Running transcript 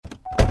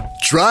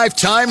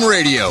DriveTime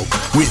Radio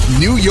with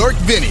New York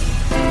Vinnie.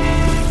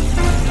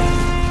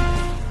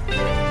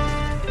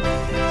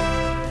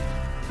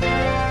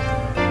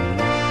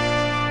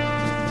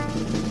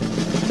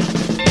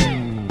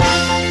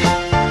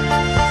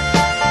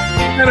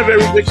 And a very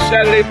good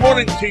Saturday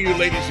morning to you,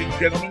 ladies and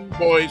gentlemen,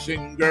 boys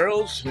and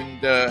girls,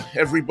 and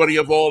everybody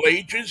of all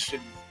ages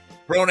and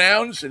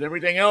pronouns and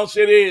everything else.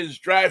 It is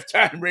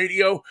DriveTime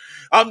Radio.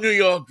 I'm New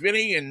York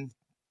Vinnie, and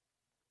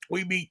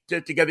we meet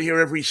together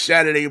here every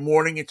Saturday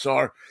morning. It's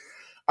our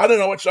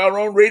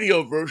own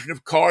radio version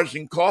of Cars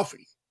and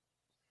Coffee.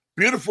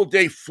 Beautiful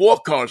day for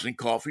Cars and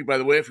Coffee, by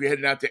the way, if you're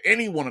heading out to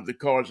any one of the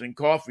Cars and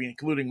Coffee,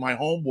 including my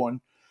home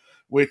one,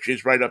 which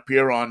is right up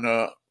here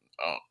on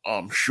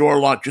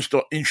Shoreline, just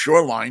in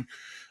Shoreline,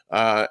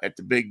 at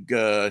the big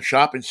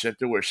shopping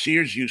center where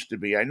Sears used to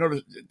be. I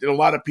noticed that a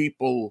lot of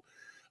people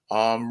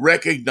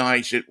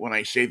recognize it when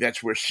I say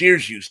that's where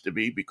Sears used to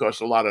be,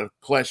 because a lot of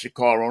classic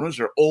car owners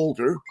are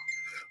older.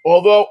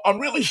 Although I'm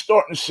really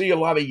starting to see a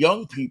lot of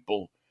young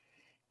people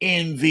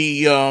in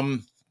the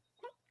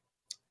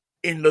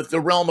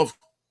realm of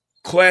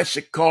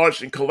classic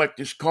cars and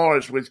collectors'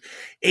 cars with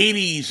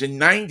 80s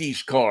and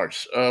 90s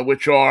cars,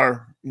 which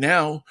are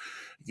now,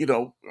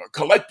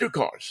 collector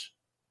cars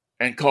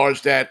and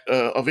cars that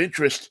of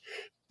interest.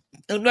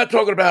 And I'm not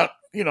talking about,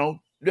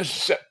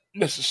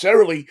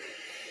 necessarily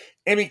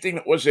anything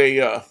that was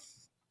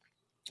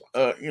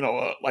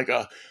like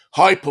a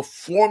high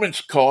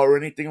performance car or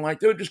anything like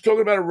that. I'm just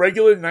talking about a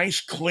regular,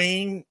 nice,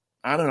 clean,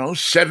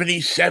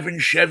 77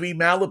 Chevy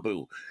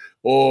Malibu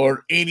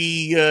or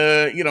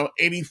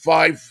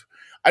 85.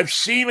 I've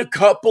seen a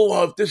couple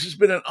of, this has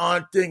been an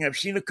odd thing. I've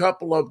seen a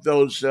couple of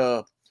those,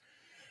 the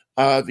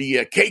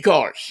K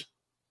cars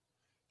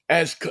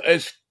as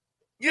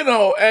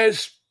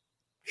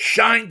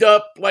shined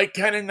up, like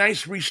kind of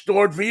nice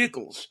restored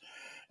vehicles.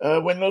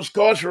 When those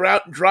cars are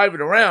out and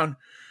driving around,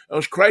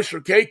 those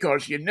Chrysler K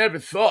cars, you never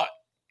thought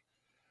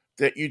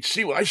that you'd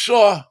see. Well, I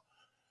saw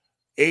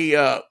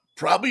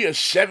probably a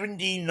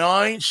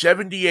 79,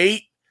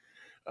 78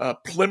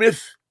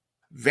 Plymouth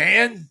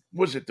van.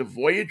 Was it the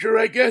Voyager,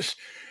 I guess,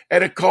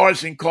 at a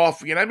Cars and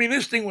Coffee. And I mean,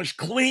 this thing was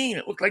clean.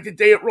 It looked like the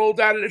day it rolled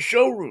out of the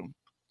showroom.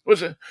 It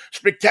was a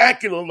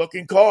spectacular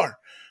looking car.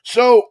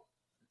 So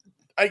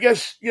I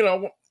guess,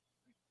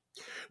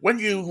 when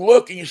you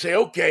look and you say,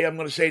 okay, I'm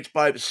going to say it's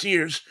by the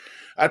Sears,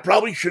 I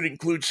probably should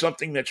include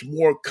something that's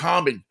more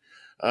common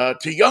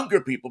to younger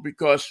people,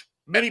 because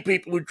many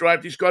people who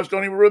drive these cars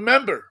don't even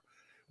remember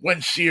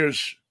when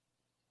Sears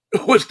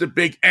was the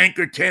big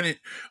anchor tenant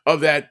of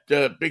that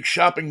big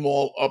shopping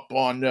mall up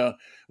on,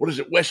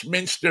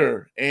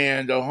 Westminster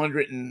and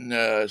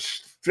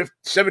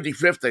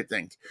 175th, I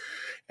think.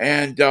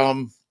 And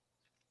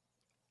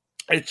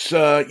it's,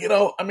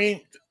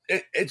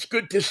 it's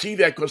good to see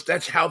that, because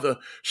that's how the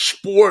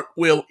sport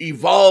will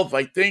evolve,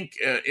 I think,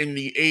 in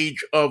the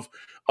age of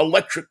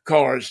electric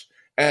cars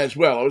as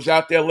well. I was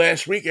out there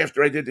last week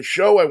after I did the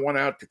show. I went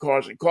out to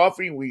Cars and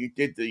Coffee. We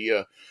did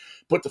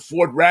put the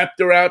Ford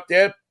Raptor out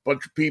there. A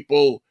bunch of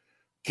people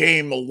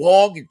came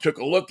along and took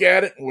a look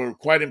at it, and we're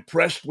quite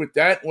impressed with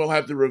that. We'll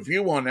have the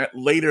review on that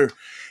later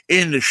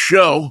in the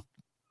show,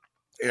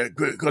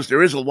 because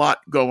there is a lot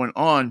going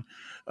on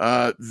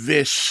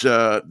this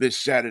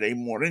Saturday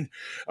morning.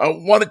 I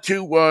wanted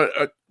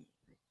to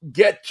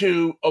get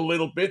to a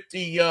little bit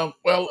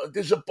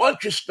there's a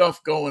bunch of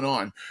stuff going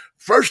on.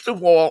 First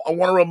of all, I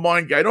want to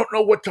remind you, I don't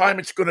know what time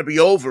it's going to be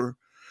over,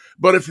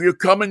 but if you're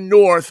coming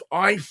north,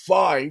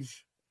 I-5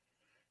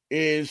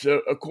 is,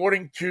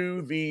 according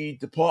to the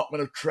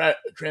Department of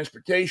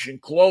Transportation,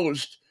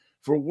 closed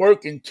for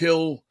work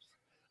until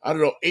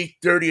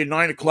 8:30 or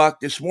 9 o'clock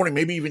this morning,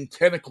 maybe even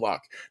 10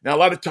 o'clock. Now, a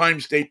lot of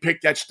times they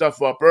pick that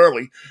stuff up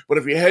early, but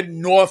if you're heading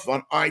north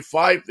on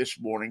I-5 this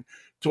morning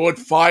toward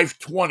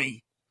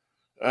 520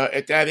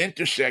 at that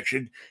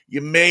intersection,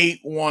 you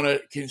may want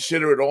to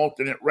consider an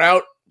alternate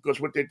route, because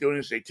what they're doing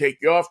is they take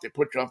you off, they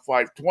put you on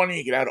 520,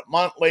 you get out at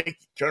Montlake, you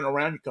turn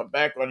around, you come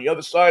back on the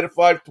other side of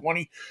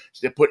 520, so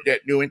they're putting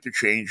that new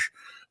interchange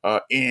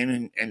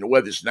in, and the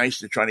weather's nice.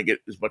 They're trying to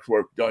get as much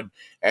work done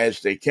as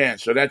they can.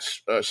 So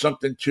that's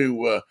something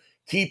to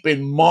keep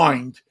in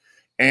mind.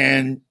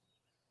 And,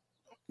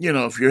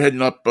 if you're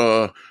heading up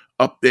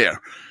there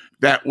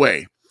that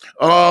way.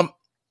 I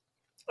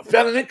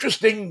found an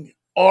interesting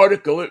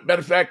article. Matter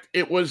of fact,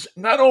 it was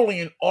not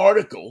only an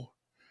article,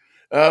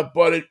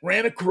 but it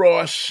ran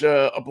across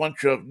a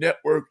bunch of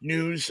network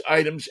news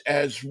items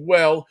as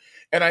well.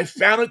 And I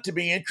found it to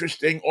be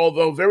interesting,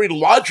 although very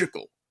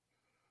logical,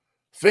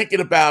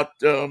 thinking about,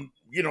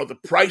 the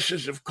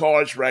prices of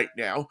cars right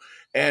now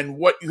and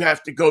what you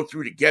have to go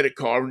through to get a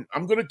car. And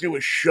I'm going to do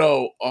a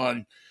show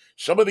on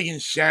some of the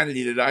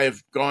insanity that I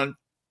have gone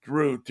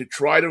through to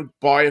try to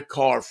buy a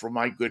car for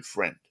my good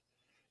friend.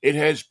 It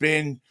has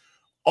been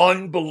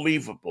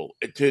unbelievable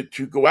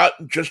to go out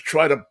and just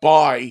try to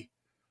buy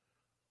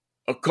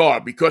a car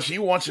because he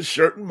wants a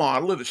certain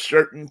model of a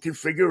certain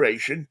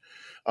configuration.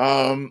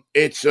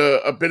 It's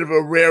a bit of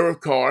a rarer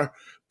car,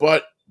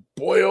 but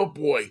boy, oh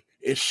boy,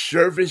 is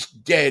service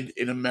dead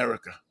in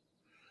America.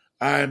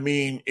 I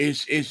mean,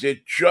 is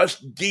it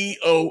just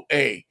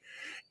DOA?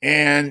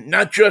 And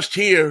not just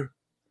here.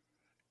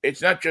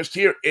 It's not just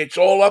here. It's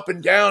all up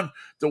and down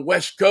the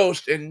West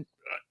Coast. And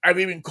I've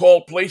even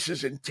called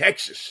places in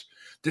Texas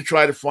to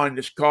try to find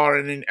this car,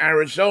 and in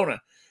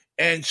Arizona.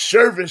 And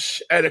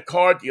service at a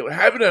car dealer,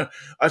 having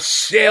a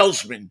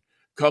salesman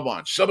come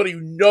on, somebody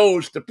who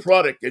knows the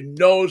product and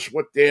knows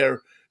what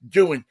they're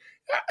doing,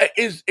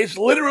 is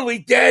literally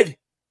dead.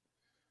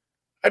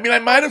 I mean, I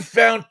might have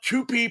found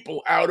 2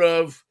 people out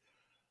of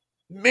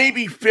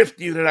maybe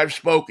 50 that I've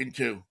spoken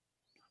to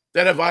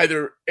that have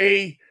either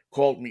A,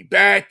 called me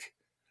back,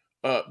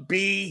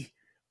 B,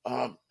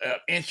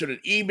 answered an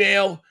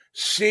email,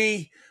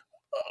 C,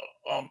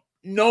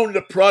 known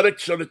the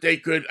product so that they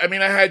could. I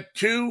mean, I had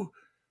two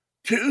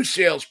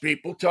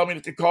salespeople tell me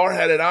that the car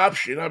had an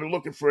option. I've been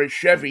looking for a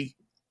Chevy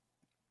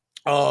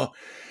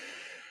Bolt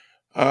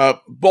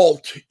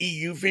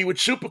EUV with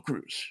Super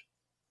Cruise.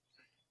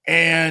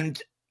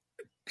 And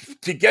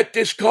to get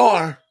this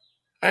car,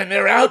 and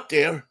they're out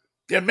there,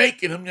 they're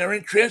making them, they're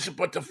in transit,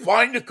 but to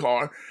find a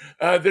car,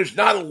 there's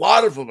not a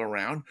lot of them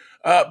around.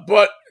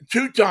 But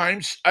 2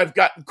 times I've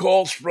gotten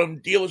calls from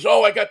dealers,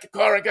 oh, I got the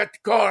car.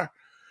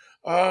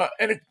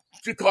 And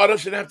the car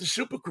doesn't have the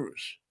Super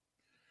Cruise.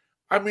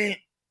 I mean,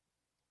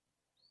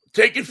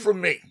 take it from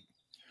me.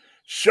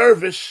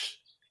 Service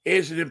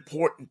is an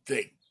important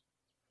thing.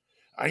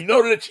 I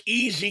know that it's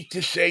easy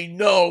to say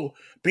no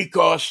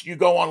because you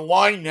go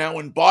online now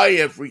and buy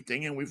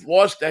everything, and we've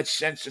lost that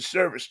sense of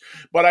service.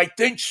 But I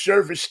think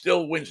service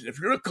still wins. And if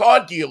you're a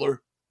car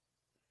dealer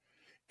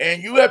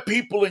and you have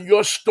people in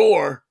your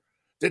store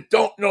that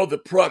don't know the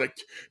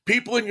product,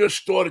 people in your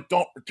store that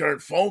don't return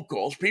phone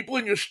calls, people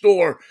in your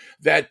store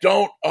that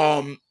don't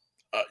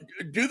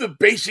do the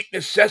basic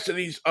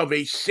necessities of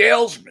a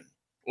salesman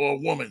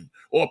or woman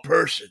or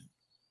person,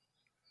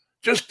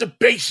 just the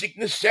basic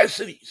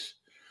necessities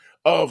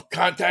of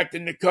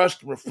contacting the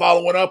customer,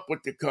 following up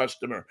with the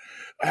customer,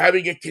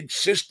 having a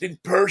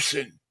consistent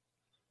person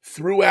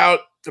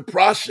throughout the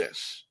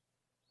process.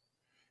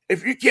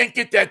 If you can't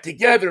get that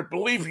together,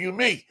 believe you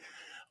me,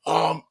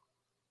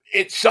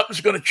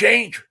 something's going to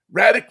change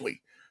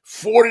radically.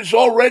 Ford is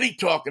already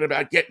talking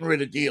about getting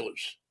rid of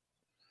dealers.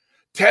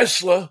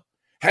 Tesla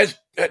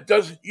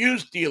doesn't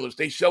use dealers.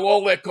 They sell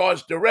all their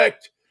cars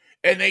direct,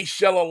 and they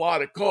sell a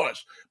lot of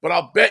cars. But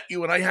I'll bet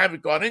you, and I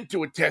haven't gone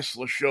into a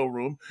Tesla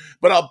showroom,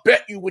 but I'll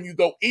bet you when you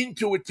go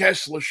into a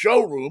Tesla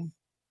showroom,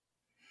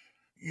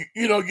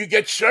 you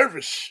get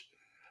service.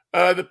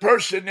 The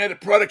person there, the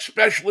product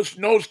specialist,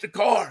 knows the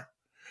car,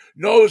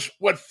 knows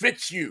what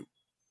fits you,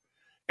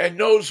 and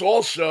knows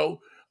also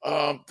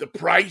the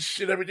price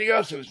and everything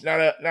else. And it's not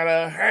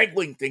a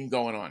haggling thing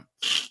going on.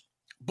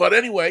 But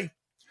anyway,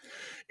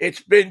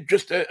 it's been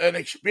just an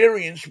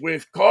experience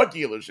with car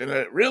dealers. And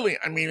I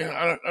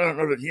don't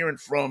know that hearing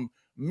from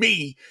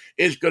me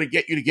is going to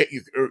get you to get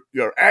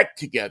your act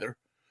together.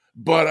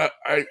 But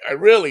I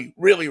really,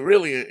 really,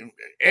 really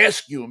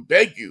ask you and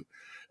beg you,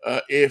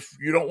 if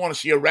you don't want to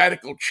see a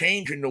radical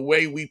change in the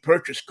way we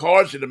purchase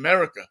cars in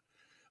America,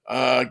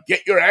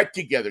 get your act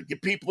together.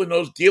 Get people in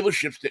those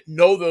dealerships that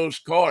know those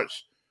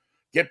cars.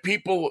 Get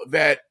people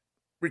that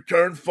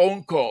return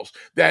phone calls,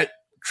 that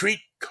treat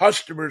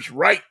customers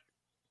right.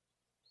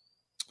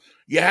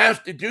 You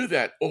have to do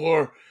that,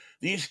 or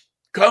these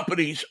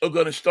companies are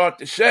going to start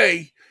to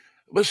say,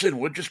 listen,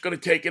 we're just going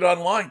to take it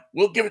online.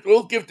 We'll give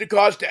the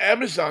cars to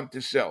Amazon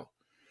to sell.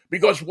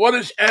 Because what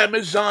does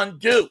Amazon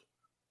do?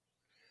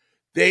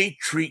 They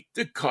treat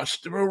the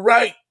customer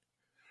right.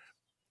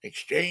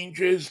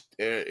 Exchanges,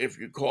 if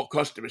you call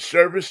customer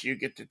service, you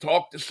get to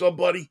talk to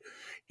somebody.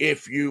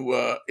 If you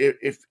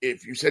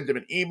if you send them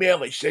an email,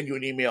 they send you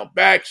an email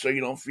back so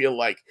you don't feel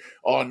like,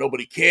 oh,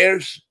 nobody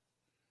cares.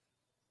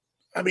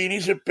 I mean,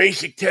 these are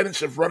basic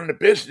tenets of running a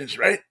business,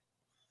 right?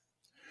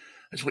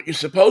 That's what you're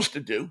supposed to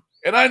do.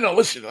 And I know,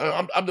 listen,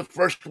 I'm the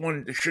first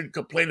one that shouldn't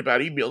complain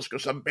about emails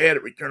because I'm bad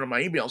at returning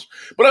my emails,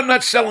 but I'm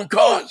not selling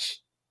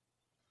cars.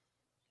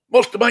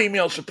 Most of my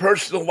emails are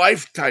personal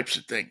life types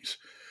of things.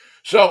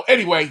 So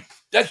anyway,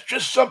 that's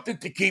just something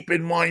to keep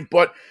in mind.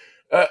 But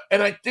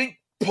and I think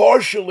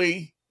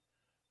partially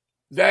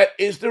that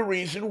is the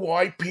reason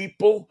why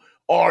people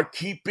are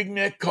keeping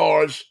their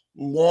cars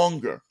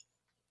longer.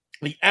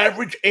 The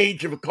average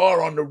age of a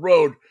car on the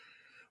road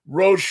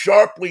rose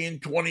sharply in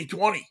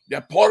 2020.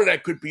 Now, part of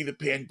that could be the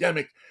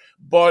pandemic,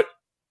 but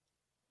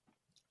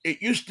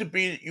it used to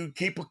be that you'd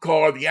keep a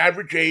car, the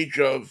average age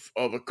of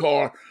a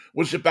car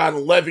was about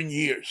 11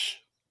 years,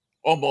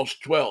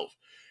 almost 12.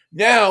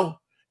 Now,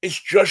 it's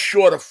just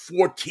short of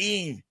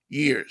 14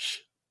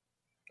 years,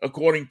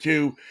 according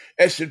to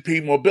S&P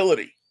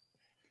Mobility.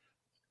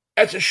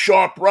 That's a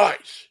sharp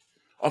rise,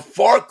 a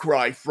far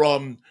cry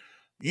from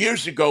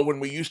years ago when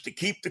we used to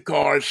keep the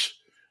cars,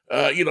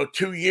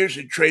 2 years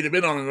and trade them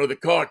in on another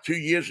car, 2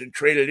 years and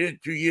trade it in,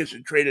 2 years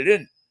and trade it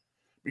in,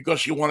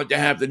 because you wanted to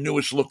have the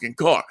newest looking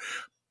car.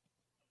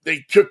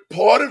 They took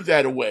part of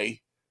that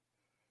away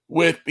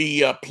with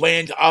the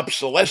planned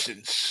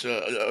obsolescence,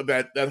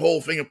 that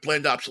whole thing of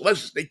planned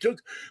obsolescence. They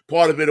took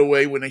part of it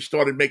away when they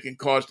started making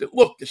cars that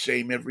looked the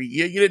same every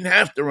year. You didn't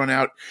have to run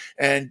out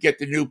and get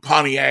the new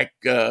Pontiac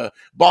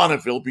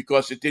Bonneville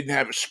because it didn't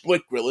have a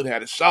split grille. It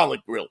had a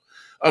solid grille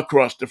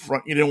across the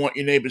front. You didn't want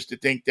your neighbors to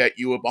think that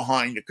you were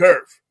behind the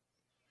curve.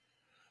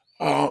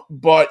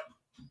 But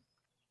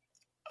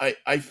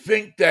I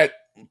think that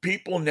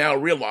people now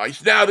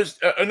realize, now there's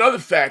another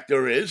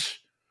factor is,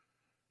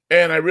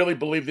 and I really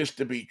believe this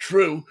to be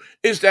true,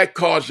 is that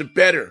cars are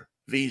better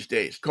these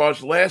days.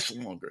 Cars last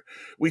longer.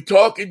 We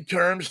talk in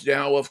terms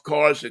now of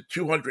cars at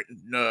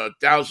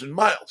 200,000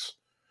 miles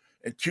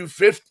and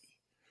 250.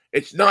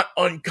 It's not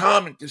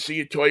uncommon to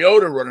see a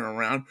Toyota running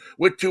around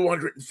with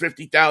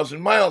 250,000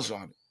 miles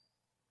on it.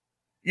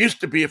 Used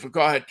to be if a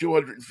car had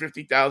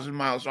 250,000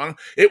 miles on it,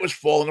 it was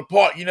falling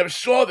apart. You never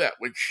saw that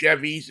with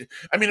Chevys.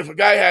 I mean, if a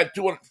guy had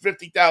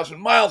 250,000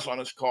 miles on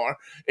his car,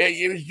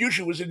 it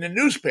usually was in the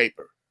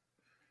newspaper.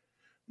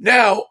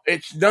 Now,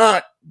 it's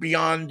not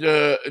beyond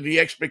the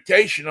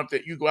expectation of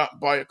that you go out and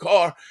buy a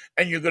car,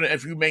 and you're going to,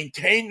 if you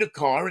maintain the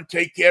car and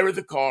take care of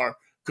the car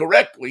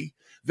correctly,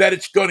 that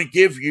it's going to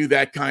give you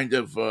that kind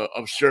of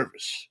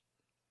service.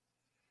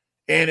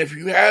 And if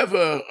you have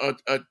a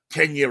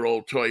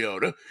 10-year-old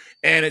Toyota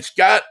and it's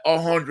got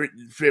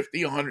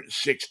 150,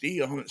 160,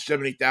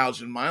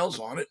 170,000 miles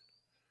on it,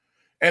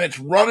 and it's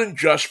running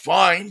just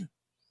fine,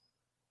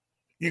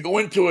 you go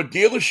into a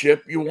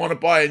dealership, you want to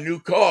buy a new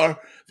car,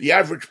 the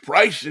average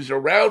price is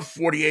around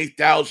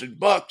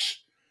 $48,000.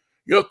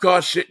 Your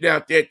car's sitting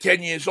out there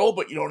 10 years old,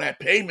 but you don't have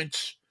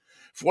payments.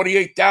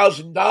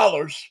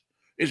 $48,000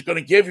 is going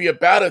to give you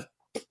about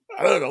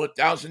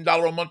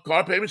 $1,000 a month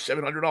car payment,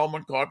 $700 a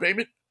month car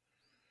payment.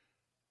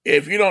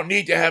 If you don't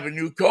need to have a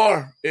new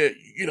car,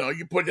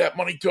 you put that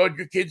money toward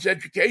your kid's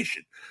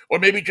education, or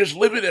maybe just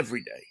live it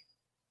every day.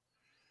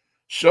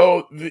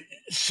 So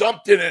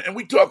something, and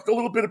we talked a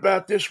little bit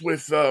about this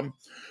with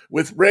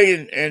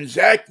Ray and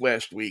Zach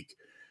last week.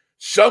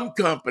 Some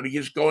company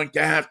is going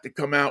to have to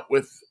come out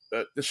with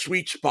the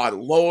sweet spot,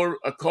 lower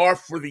a car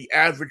for the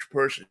average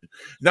person,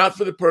 not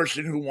for the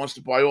person who wants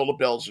to buy all the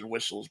bells and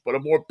whistles, but a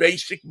more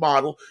basic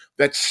model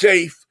that's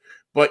safe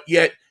but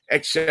yet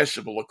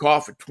accessible. A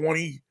car for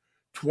 $20,000,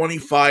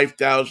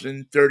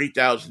 $25,000,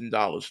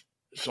 $30,000,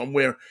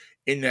 somewhere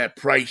in that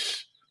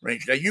price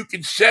range. Now you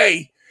can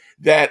say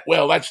that,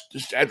 well, that's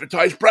just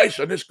advertised price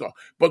on this car,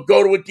 but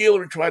go to a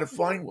dealer and try to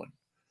find one.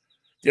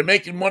 They're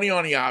making money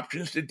on the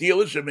options. The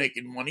dealers are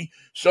making money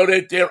so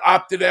that they're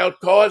opted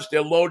out cars.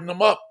 They're loading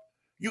them up.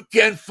 You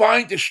can't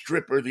find a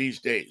stripper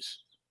these days.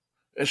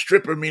 A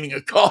stripper meaning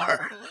a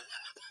car.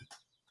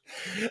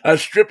 A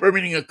stripper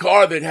meaning a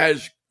car that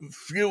has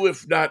few,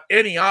 if not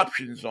any,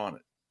 options on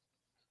it.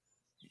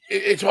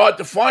 It's hard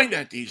to find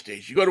that these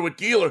days. You go to a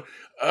dealer,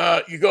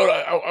 I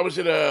was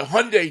at a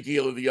Hyundai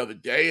dealer the other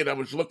day, and I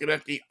was looking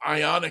at the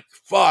Ioniq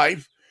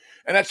 5,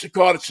 and that's a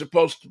car that's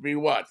supposed to be,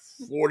 what,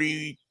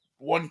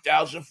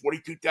 41,000,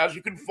 42,000.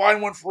 You can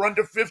find one for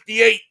under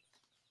 58.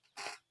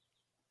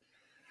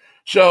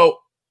 So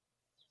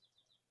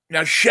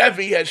now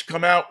Chevy has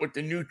come out with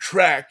the new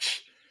Trax,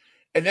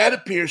 and that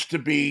appears to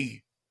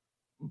be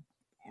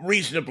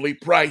reasonably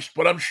priced,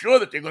 but I'm sure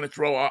that they're going to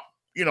throw up,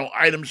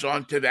 items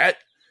onto that.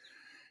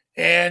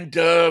 And,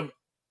 kind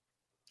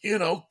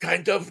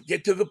of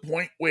get to the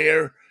point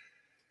where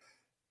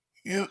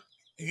you're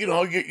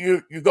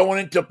going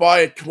in to buy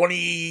a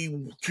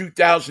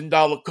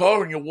 $22,000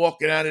 car and you're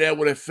walking out of there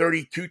with a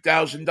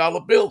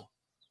 $32,000 bill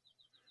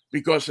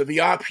because of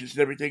the options and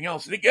everything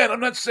else. And again, I'm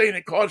not saying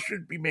that cars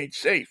shouldn't be made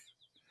safe.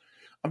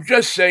 I'm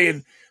just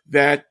saying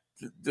that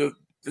the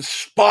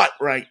spot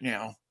right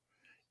now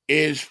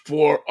is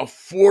for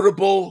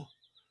affordable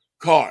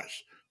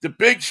cars. The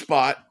big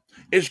spot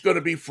is going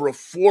to be for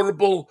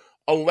affordable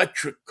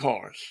electric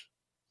cars.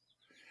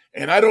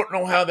 And I don't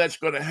know how that's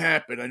going to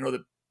happen. I know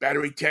that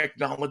battery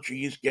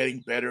technology is getting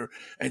better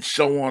and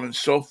so on and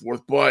so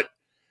forth, but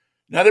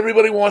not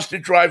everybody wants to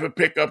drive a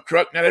pickup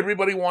truck. Not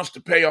everybody wants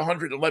to pay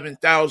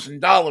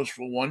 $111,000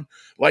 for one,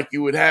 like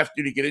you would have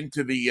to get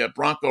into the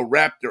Bronco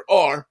Raptor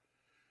R.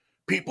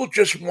 People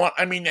just want,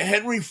 the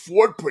Henry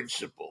Ford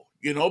principle,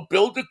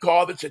 build a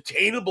car that's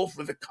attainable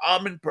for the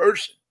common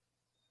person.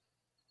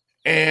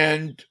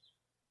 And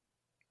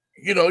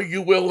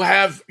you'll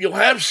have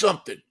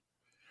something.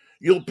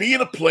 You'll be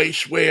in a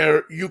place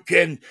where you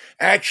can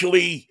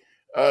actually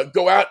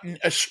go out and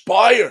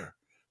aspire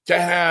to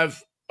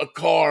have a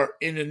car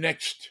in the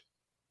next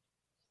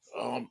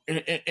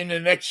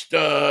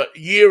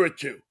year or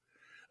two.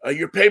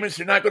 Your payments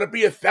are not going to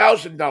be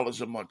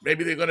 $1,000 a month.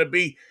 Maybe they're going to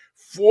be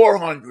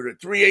 $400 or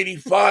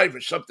 $385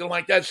 or something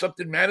like that,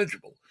 something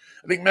manageable.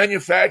 I think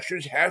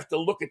manufacturers have to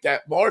look at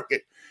that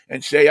market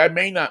and say, I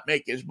may not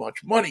make as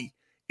much money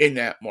in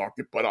that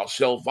market, but I'll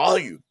sell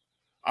volume.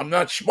 I'm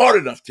not smart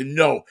enough to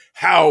know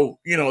how,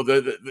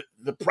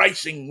 the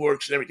pricing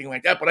works and everything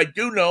like that. But I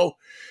do know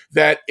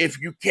that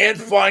if you can't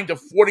find a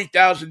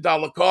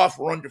 $40,000 car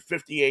for under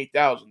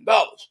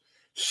 $58,000,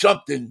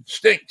 something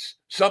stinks.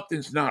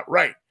 Something's not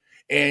right.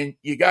 And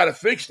you got to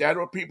fix that,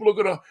 or people are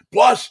going to.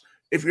 Plus,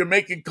 if you're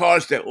making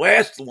cars that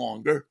last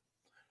longer,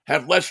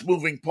 have less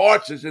moving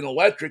parts as in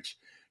electrics,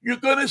 you're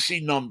going to see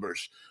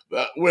numbers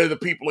where the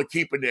people are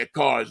keeping their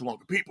cars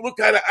longer. People are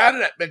kind of out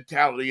of that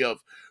mentality of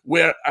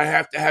where I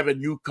have to have a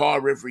new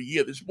car every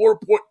year. There's more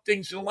important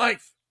things in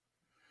life.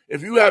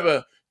 If you have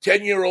a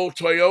 10-year-old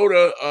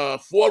Toyota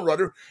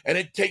 4Runner and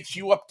it takes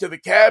you up to the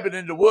cabin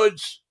in the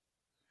woods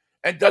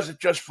and does it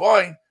just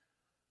fine,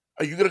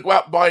 are you going to go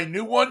out and buy a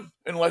new one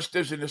unless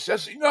there's a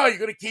necessity? No, you're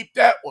going to keep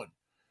that one.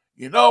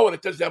 And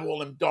it doesn't have all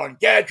them darn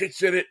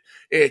gadgets in it.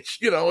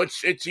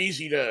 It's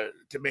easy to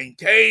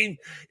maintain.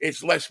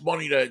 It's less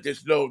money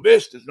there's no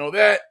this, there's no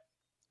that.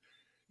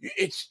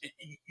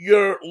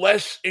 You're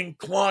less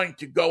inclined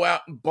to go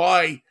out and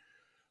buy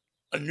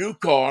a new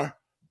car,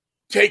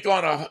 take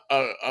on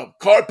a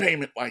car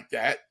payment like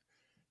that,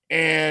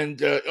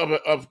 and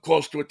of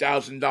close to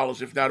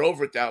 $1,000, if not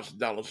over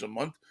 $1,000 a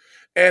month,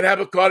 and have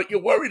a car that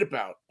you're worried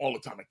about all the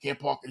time. I can't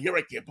park it here.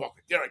 I can't park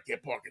it there. I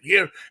can't park it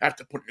here. I have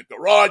to put it in the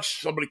garage.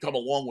 Somebody come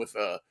along with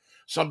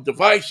some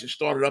device and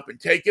start it up and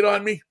take it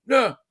on me.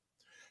 No,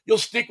 you'll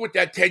stick with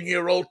that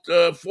 10-year-old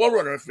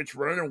 4Runner if it's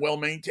running and well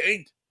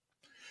maintained.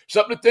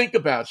 Something to think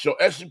about. So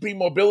S&P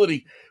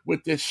Mobility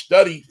with this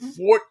study,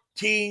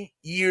 14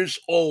 years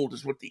old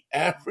is what the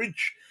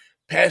average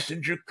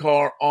passenger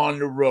car on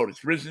the road.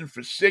 It's risen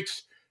for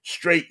 6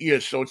 straight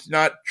years. So it's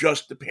not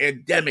just the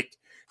pandemic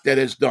that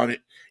has done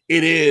it.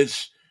 It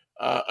is,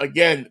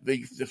 again,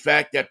 the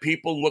fact that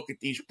people look at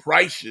these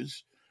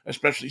prices,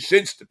 especially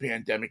since the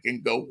pandemic,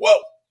 and go,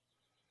 whoa,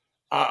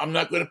 I'm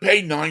not going to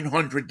pay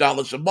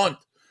 $900 a month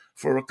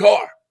for a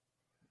car.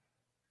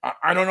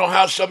 I don't know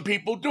how some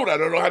people do it. I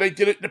don't know how they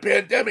did it in the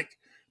pandemic,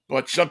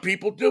 but some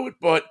people do it.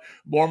 But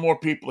more and more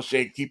people are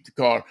saying keep the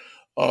car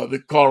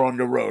on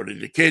the road.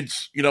 And the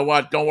kids, you know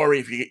what? Don't worry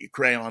if you get your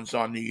crayons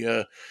on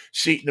the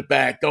seat in the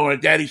back. Don't worry.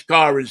 Daddy's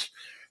car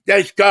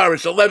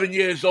is 11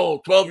 years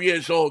old, 12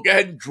 years old. Go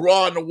ahead and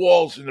draw on the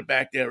walls in the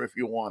back there if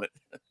you want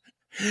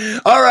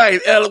it. All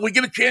right. We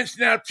get a chance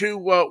now to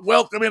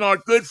welcome in our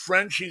good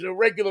friend. She's a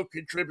regular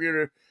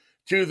contributor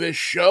to this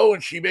show,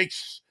 and she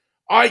makes,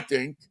 I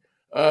think,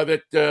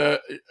 that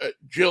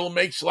Jill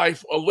makes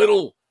life a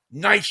little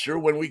nicer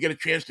when we get a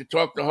chance to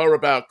talk to her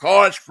about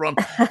cars, from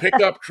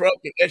pickup truck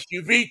and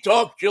SUV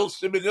talk. Jill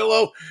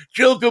Ciminillo.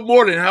 Jill, good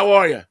morning. How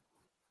are you?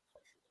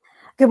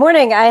 Good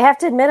morning. I have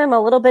to admit I'm a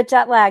little bit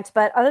jet lagged,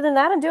 but other than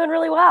that, I'm doing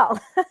really well.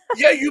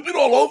 Yeah, you've been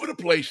all over the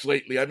place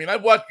lately. I mean,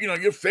 I've watched,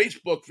 your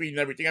Facebook feed and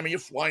everything. I mean, you're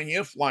flying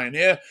here, flying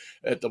there,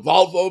 at the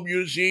Volvo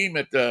Museum,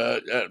 at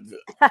the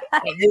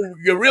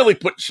you're really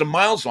putting some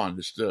miles on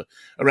this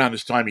around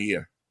this time of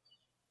year.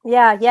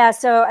 Yeah.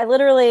 So I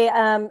literally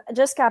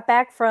just got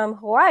back from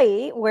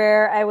Hawaii,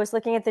 where I was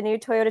looking at the new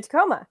Toyota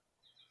Tacoma.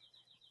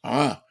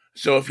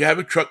 So if you have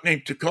a truck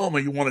named Tacoma,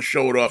 you want to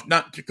show it off,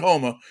 not in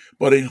Tacoma,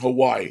 but in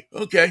Hawaii.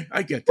 Okay,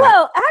 I get that.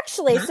 Well,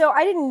 actually, so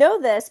I didn't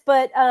know this,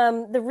 but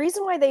the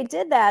reason why they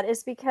did that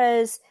is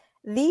because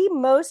the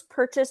most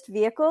purchased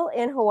vehicle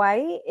in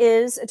Hawaii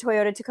is a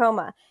Toyota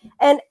Tacoma.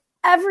 And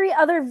every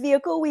other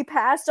vehicle we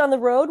passed on the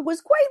road was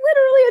quite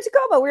literally a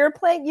Tacoma. We were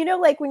playing,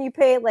 like when you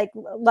pay like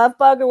Love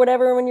Bug or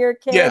whatever when you're a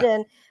kid,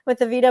 and with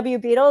the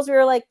VW Beetles, we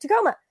were like,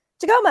 Tacoma.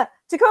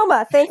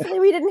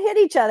 Thankfully, we didn't hit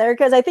each other,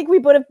 because I think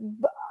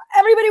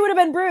everybody would have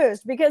been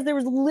bruised, because there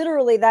was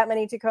literally that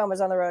many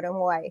Tacomas on the road in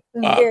Hawaii.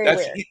 Very weird.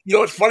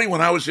 It's funny.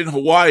 When I was in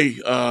Hawaii,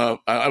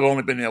 I've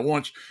only been there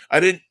once. I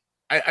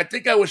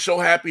think I was so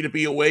happy to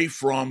be away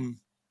from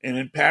and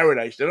in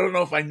paradise. I don't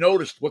know if I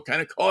noticed what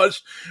kind of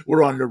cars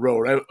were on the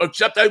road,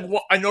 except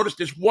I noticed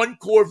this one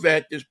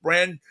Corvette, this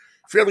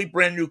fairly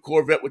brand new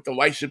Corvette with the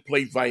license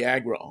plate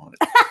Viagra on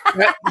it.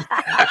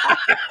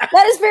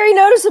 That is very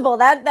noticeable.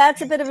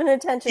 That's a bit of an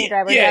attention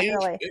grabber,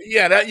 definitely.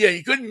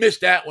 You couldn't miss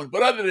that one.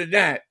 But other than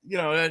that,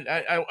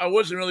 I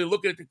wasn't really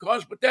looking at the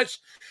cars. But that's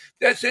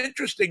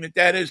interesting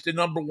that is the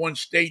number one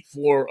state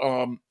for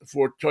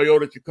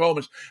Toyota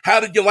Tacomas. How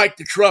did you like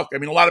the truck? I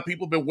mean, a lot of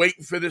people have been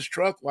waiting for this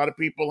truck. A lot of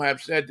people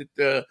have said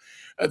that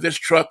this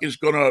truck is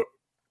going to.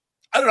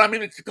 I don't know. I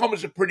mean, the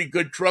Tacoma's a pretty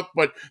good truck,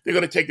 but they're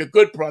going to take a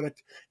good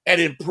product and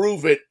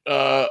improve it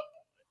a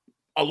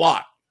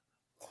lot.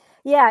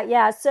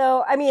 Yeah.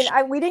 So, I mean,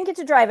 we didn't get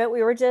to drive it.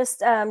 We were just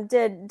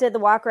did the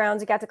walk arounds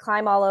and got to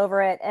climb all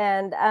over it.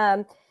 And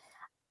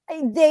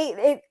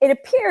it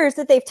appears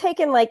that they've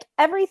taken like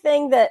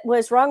everything that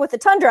was wrong with the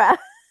Tundra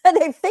and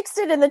they fixed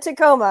it in the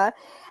Tacoma.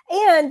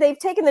 And they've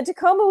taken the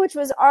Tacoma, which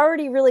was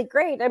already really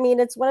great. I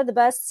mean, it's one of the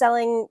best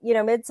selling,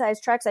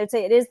 mid-sized trucks. I'd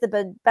say it is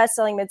the best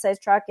selling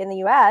mid-sized truck in the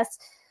U.S.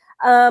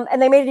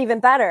 And they made it even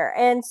better.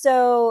 And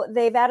so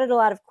they've added a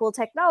lot of cool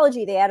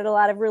technology. They added a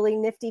lot of really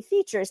nifty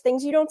features,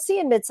 things you don't see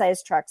in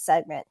mid-sized truck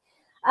segment.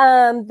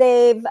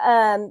 They've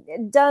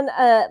done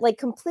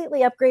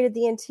completely upgraded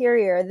the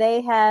interior.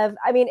 They have,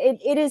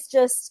 it is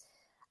just,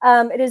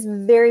 it is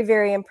very,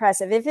 very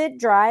impressive. If it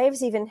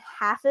drives even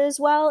half as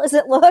well as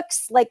it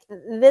looks, like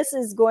this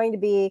is going to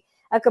be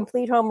a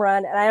complete home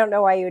run. And I don't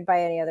know why you would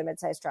buy any other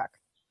mid-sized truck.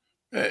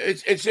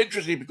 It's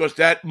interesting because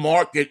that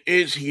market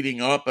is heating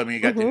up. I mean, you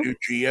got the new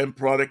GM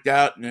product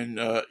out, and then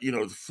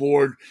the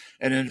Ford,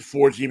 and then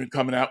Ford's even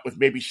coming out with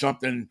maybe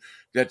something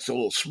that's a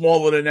little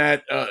smaller than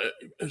that,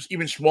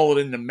 even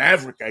smaller than the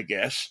Maverick, I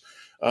guess.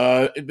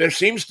 There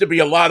seems to be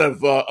a lot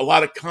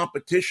of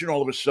competition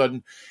all of a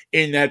sudden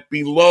in that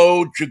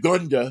below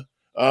Jagunda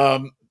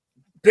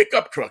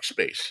pickup truck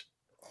space.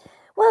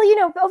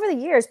 Well, over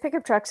the years,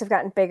 pickup trucks have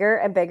gotten bigger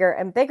and bigger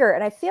and bigger.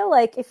 And I feel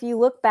like if you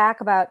look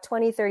back about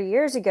 20, 30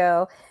 years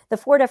ago, the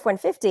Ford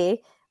F-150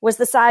 was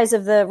the size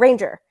of the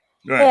Ranger.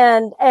 Right.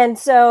 And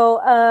so,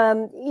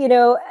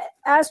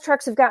 as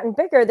trucks have gotten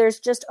bigger, there's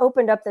just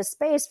opened up this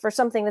space for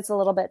something that's a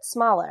little bit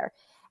smaller.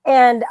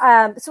 And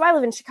so I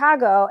live in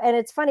Chicago, and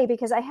it's funny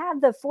because I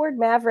had the Ford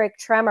Maverick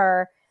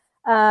Tremor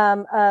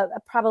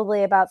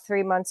probably about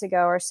 3 months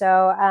ago or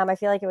so. I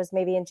feel like it was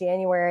maybe in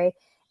January.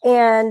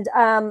 And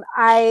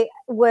I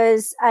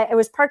was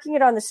parking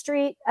it on the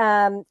street,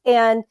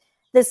 and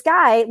this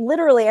guy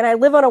literally, and I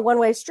live on a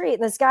one-way street,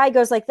 and this guy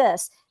goes like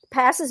this,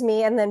 passes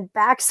me, and then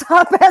backs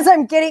up as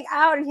I'm getting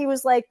out, and he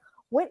was like,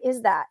 "What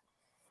is that?"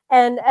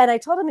 And I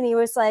told him, and he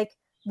was like,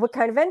 "What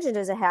kind of engine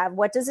does it have?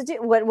 What does it do?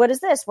 What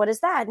is this? What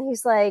is that?" And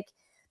he's like,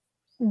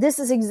 "This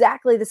is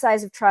exactly the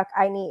size of truck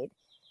I need."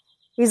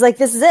 He's like,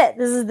 "This is it.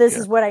 This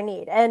is what I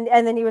need." And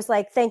then he was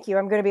like, "Thank you.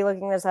 I'm going to be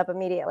looking this up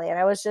immediately." And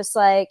I was just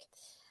like,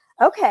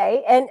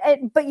 okay.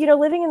 But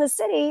living in the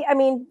city, I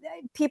mean,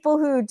 people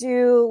who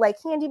do like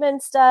handyman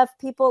stuff,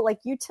 people like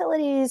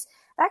utilities,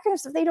 that kind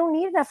of stuff, they don't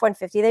need an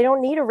F-150. They don't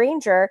need a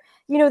Ranger.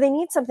 They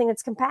need something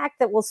that's compact,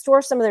 that will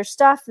store some of their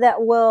stuff,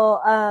 that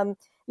will,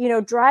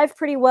 drive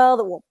pretty well,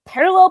 that will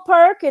parallel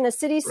park in a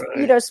city,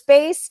 right.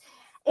 Space.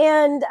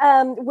 And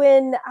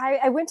when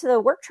I went to the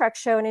Work Truck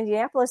Show in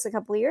Indianapolis a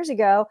couple of years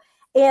ago,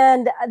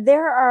 and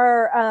there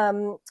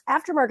are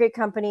aftermarket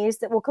companies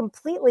that will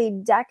completely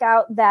deck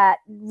out that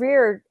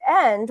rear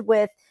end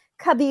with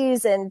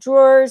cubbies and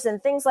drawers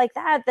and things like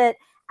that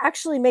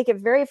actually make it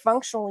very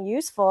functional and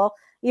useful,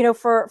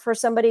 for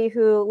somebody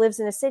who lives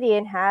in a city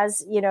and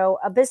has,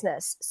 a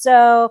business.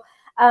 So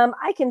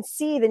I can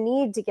see the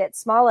need to get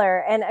smaller.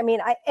 And I mean,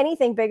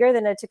 anything bigger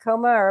than a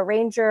Tacoma or a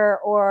Ranger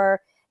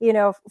or,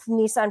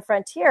 Nissan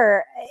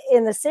Frontier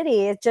in the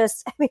city, it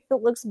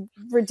looks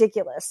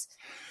ridiculous.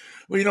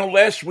 Well,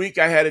 last week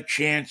I had a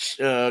chance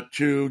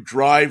to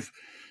drive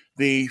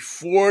the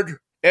Ford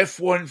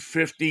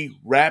F-150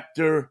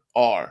 Raptor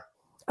R.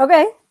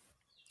 Okay.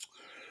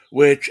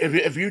 Which,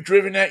 have you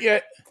driven that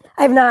yet?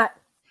 I've not.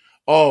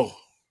 Oh,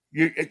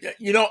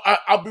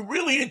 I'll be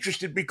really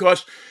interested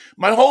because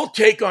my whole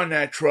take on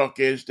that truck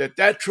is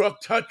that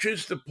truck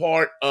touches the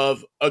part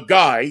of a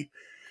guy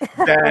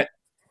that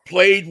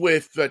played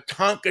with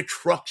Tonka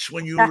trucks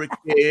when you were a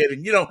kid,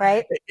 and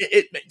right?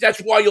 That's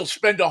why you'll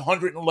spend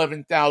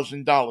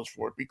 $111,000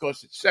 for it,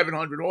 because it's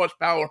 700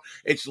 horsepower,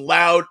 it's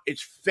loud,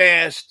 it's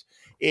fast,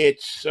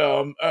 it's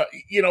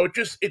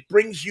it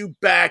brings you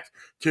back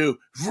to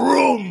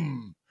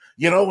vroom,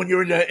 when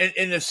you're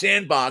in the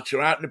sandbox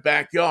or out in the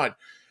backyard.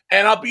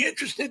 And I'll be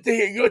interested to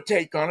hear your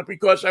take on it,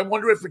 because I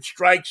wonder if it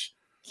strikes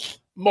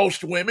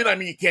most women. I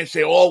mean, you can't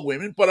say all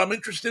women, but I'm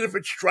interested if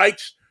it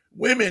strikes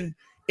women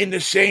in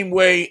the same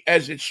way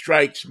as it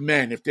strikes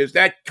men, if there's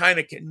that kind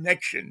of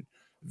connection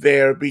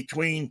there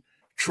between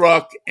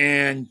truck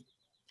and,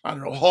 I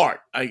don't know,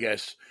 heart, I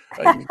guess.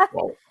 I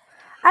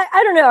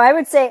don't know. I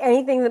would say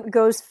anything that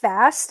goes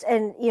fast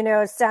and,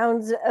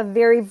 sounds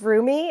very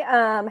vroomy,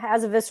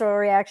 has a visceral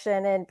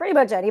reaction in pretty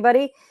much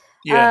anybody.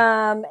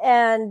 Yeah.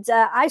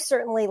 I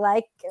certainly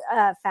like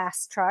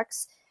fast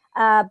trucks.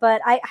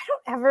 But I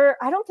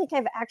don't think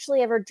I've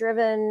actually ever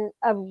driven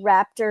a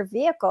Raptor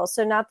vehicle.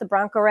 So not the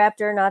Bronco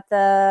Raptor, not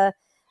the,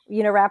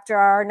 Raptor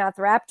R, not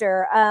the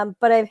Raptor.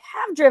 But I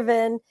have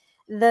driven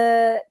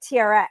the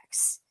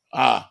TRX.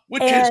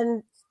 Which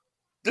is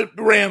the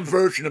Ram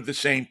version of the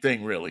same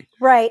thing, really.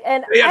 Right.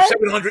 And they have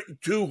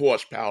 702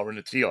 horsepower in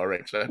the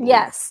TRX.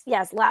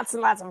 Yes. Lots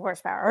and lots of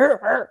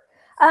horsepower.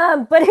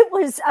 But it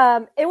was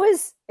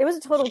a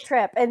total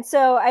trip. And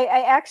so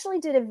I actually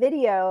did a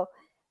video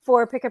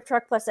for Pickup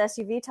Truck Plus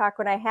SUV Talk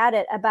when I had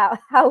it about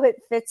how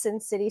it fits in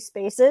city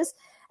spaces.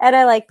 And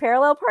I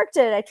parallel parked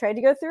it. I tried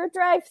to go through a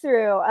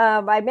drive-through.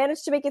 I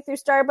managed to make it through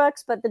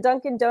Starbucks, but the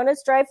Dunkin'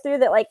 Donuts drive-through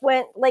that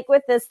went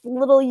with this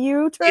little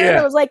U-turn,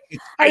 I was I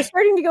was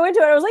starting to go into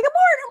it. I was like,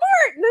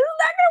 abort, this is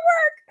not going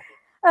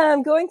to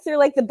work. Going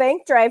through the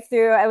bank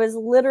drive-through, I was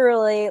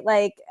literally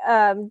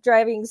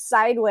driving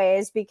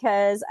sideways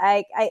because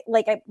I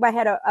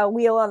had a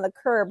wheel on the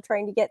curb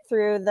trying to get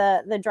through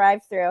the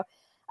drive-through.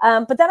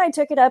 But then I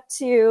took it up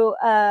to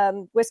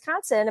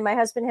Wisconsin, and my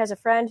husband has a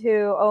friend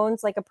who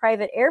owns a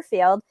private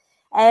airfield,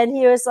 and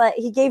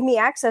he gave me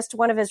access to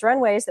one of his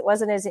runways that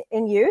wasn't as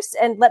in use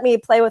and let me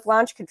play with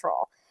launch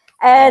control.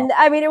 And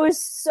I mean, it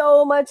was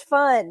so much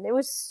fun.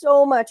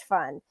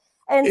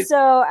 And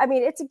so, I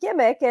mean, it's a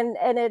gimmick, and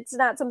it's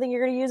not something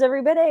you're going to use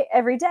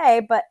every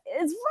day, but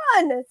it's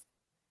fun.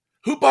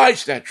 Who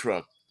buys that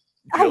truck?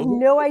 I have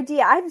no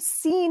idea. I've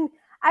seen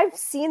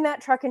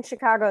that truck in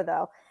Chicago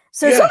though.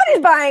 So somebody's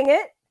buying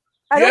it.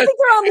 I don't think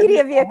they're all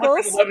media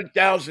vehicles.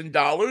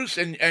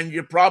 $111,000, and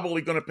you're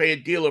probably going to pay a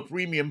dealer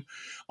premium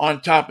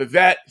on top of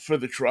that for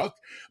the truck.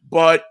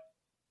 But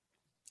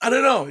I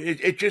don't know.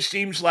 It just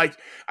seems like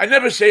I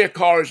never say a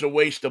car is a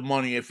waste of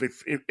money if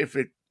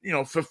it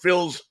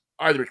fulfills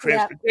either a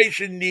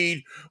transportation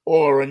need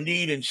or a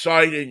need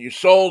inside in your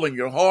soul and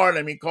your heart.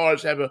 I mean,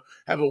 cars have a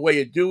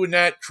way of doing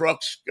that.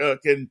 Trucks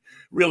can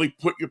really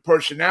put your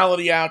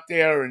personality out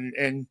there.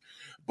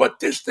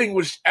 But this thing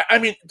was, I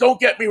mean, don't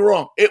get me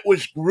wrong. It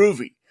was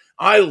groovy.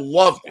 I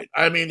loved it.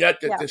 I mean,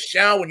 the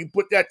sound when you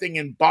put that thing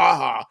in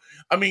Baja,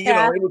 I mean,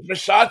 it was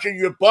massaging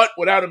your butt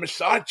without a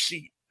massage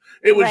seat.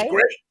 It was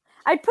great.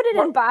 I'd put it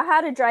in Baja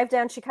to drive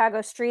down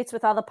Chicago streets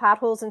with all the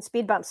potholes and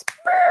speed bumps.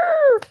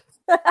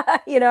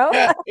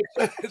 Yeah,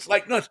 it's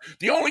like nuts.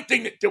 The only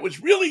thing that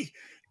was really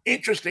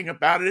interesting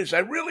about it is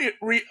I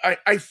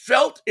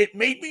felt it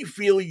made me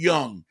feel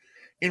young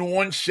in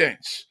one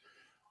sense.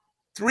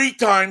 3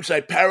 times I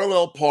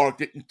parallel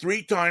parked it, and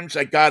 3 times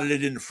I got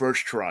it in the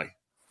first try.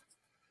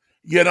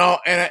 Now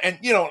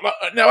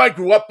I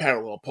grew up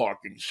parallel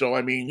parking, so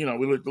I mean,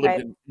 we lived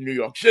in New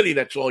York City.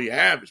 That's all you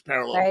have is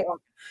parallel parking.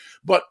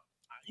 But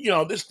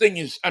this thing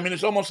is, I mean,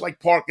 it's almost like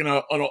parking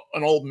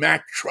an old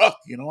Mack truck.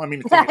 I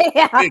mean,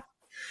 it's big.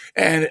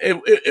 And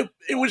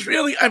it was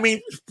really, I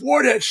mean,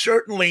 Ford has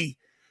certainly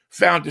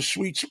found a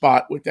sweet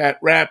spot with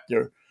that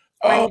Raptor.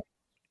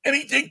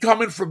 Anything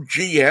coming from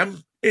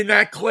GM in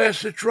that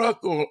class of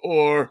truck,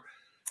 or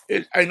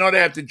I know they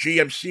have the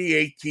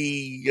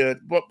GMC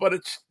AT, but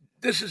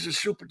this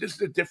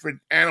is a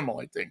different animal,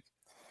 I think.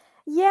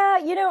 Yeah,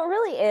 it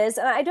really is.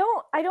 And I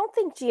don't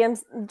think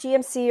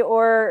GMC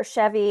or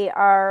Chevy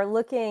are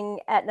looking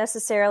at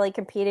necessarily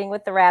competing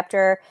with the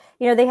Raptor.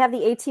 They have the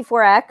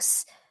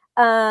AT4X.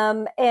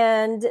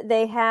 And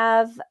they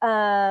have,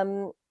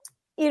 a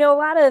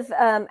lot of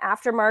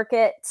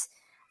aftermarket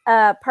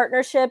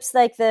partnerships,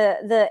 like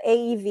the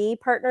AEV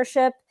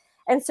partnership.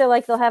 And so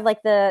like they'll have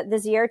like the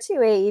ZR2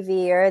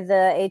 AEV or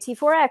the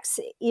AT4X,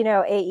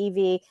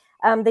 AEV.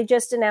 They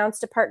just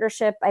announced a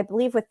partnership, I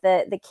believe, with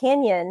the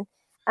Canyon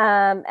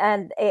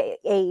and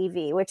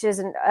AEV, which is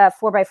a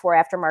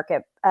 4x4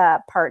 aftermarket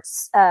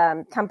parts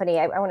company.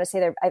 I want to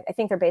say I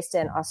think they're based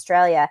in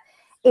Australia.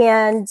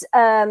 And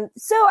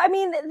so, I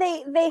mean,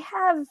 they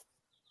have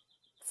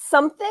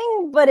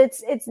something, but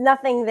it's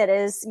nothing that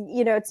is,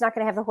 it's not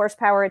going to have the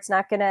horsepower. It's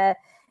not going to,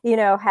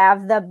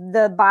 have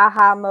the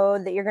Baja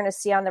mode that you're going to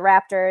see on the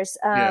Raptors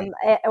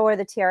or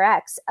the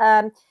TRX.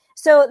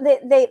 So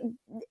they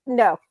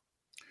no.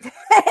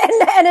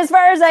 and as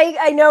far as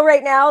I know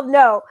right now,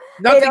 no,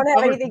 nothing they don't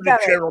have anything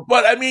coming.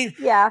 But I mean,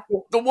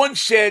 the one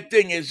sad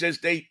thing is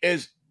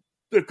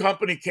the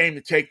company came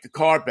to take the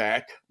car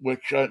back,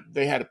 which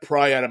they had to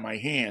pry out of my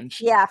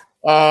hands. Yeah.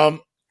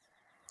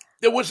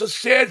 There was a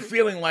sad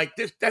feeling like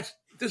this.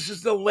 This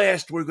is the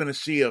last we're going to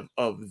see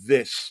of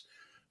this.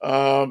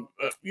 Of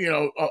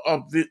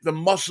the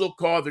muscle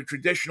car, the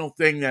traditional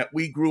thing that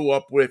we grew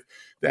up with,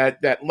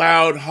 that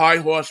loud, high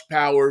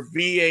horsepower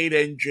V8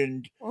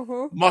 engined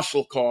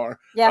muscle car.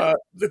 Yeah.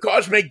 The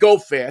cars may go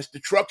fast, the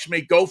trucks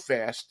may go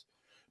fast,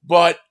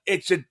 but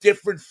it's a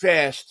different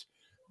fast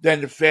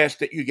than the fast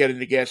that you get in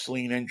the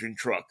gasoline engine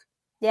truck.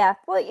 Yeah.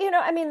 Well,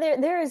 I mean,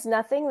 there is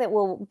nothing that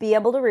will be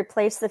able to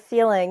replace the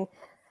feeling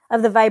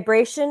of the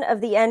vibration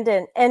of the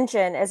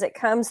engine as it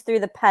comes through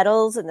the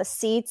pedals and the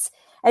seats.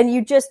 And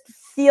you just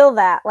feel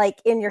that like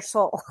in your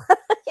soul.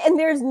 And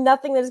there's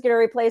nothing that's going to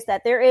replace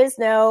that. There is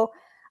no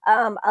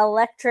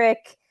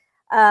electric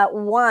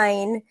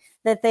whine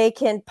that they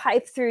can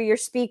pipe through your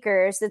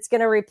speakers that's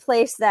going to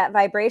replace that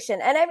vibration.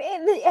 And I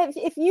mean,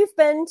 if you've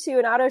been to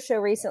an auto show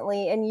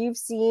recently and you've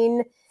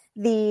seen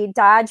the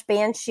Dodge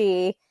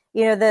Banshee,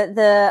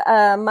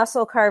 the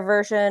muscle car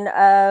version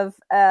of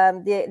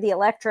the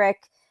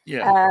electric,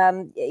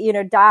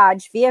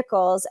 Dodge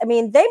vehicles. I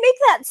mean, they make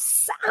that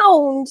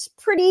sound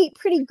pretty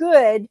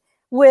good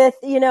with,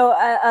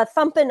 a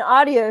thumping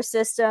audio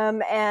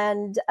system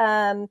and,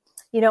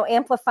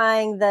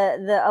 amplifying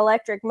the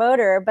electric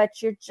motor,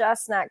 but you're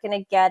just not going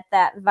to get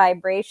that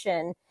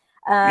vibration.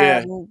 You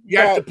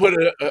have to put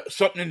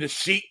something in the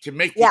seat to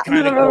make it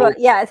kind of go.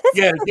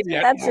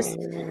 That's just,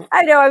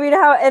 I know. I mean,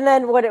 how, and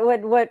then what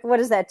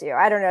does that do?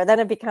 I don't know. Then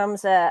it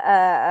becomes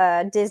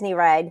a Disney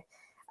ride.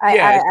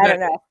 I don't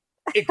know.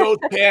 It goes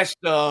past,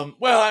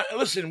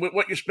 listen, with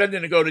what you're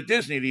spending to go to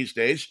Disney these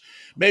days,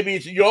 maybe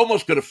you're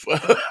almost going to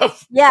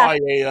buy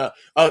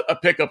a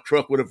pickup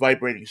truck with a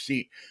vibrating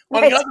seat.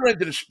 On the other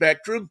end of the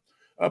spectrum,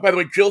 by the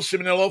way, Jill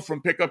Ciminillo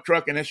from Pickup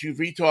Truck and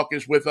SUV Talk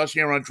is with us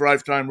here on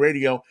DriveTime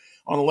Radio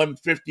on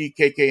 1150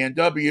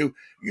 KKNW.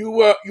 You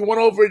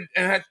went over and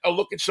had a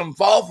look at some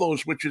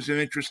Volvos, which is an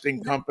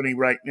interesting company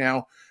right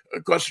now,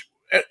 because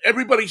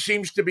everybody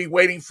seems to be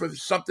waiting for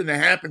something to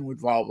happen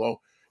with Volvo.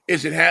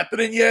 Is it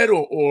happening yet,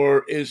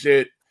 or is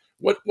it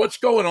what's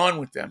going on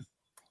with them?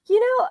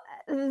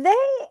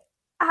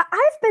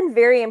 I've been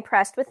very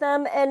impressed with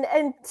them,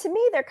 and to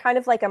me, they're kind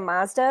of like a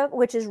Mazda,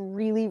 which is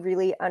really,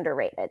 really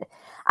underrated.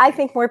 I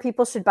think more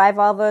people should buy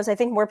Volvos. I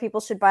think more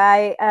people should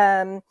buy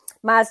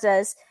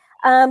Mazdas.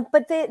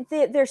 But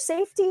their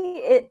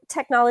safety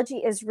technology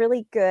is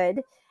really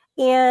good.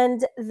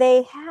 And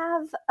they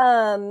have,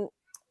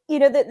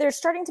 they're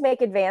starting to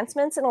make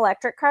advancements in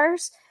electric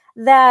cars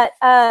that,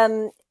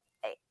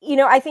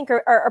 I think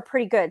are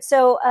pretty good.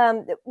 So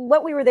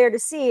what we were there to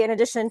see, in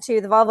addition to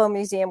the Volvo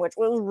Museum, which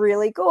was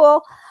really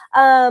cool,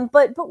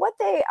 but what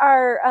they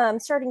are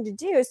starting to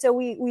do, so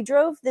we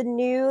drove the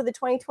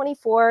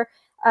 2024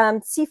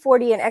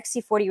 C40 and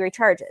XC40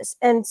 recharges.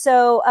 And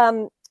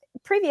so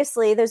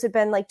previously, those had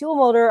been like dual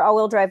motor,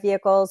 all-wheel drive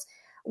vehicles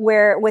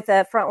where with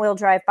a front-wheel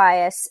drive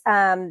bias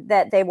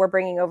that they were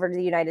bringing over to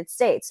the United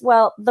States.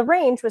 Well, the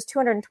range was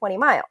 220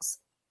 miles.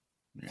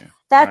 Yeah,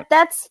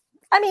 that's,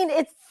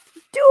 it's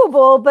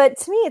doable, but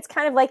to me, it's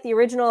kind of like the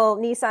original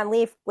Nissan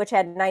Leaf, which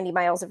had 90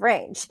 miles of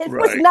range. It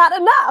was not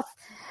enough.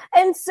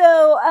 And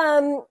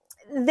so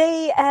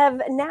they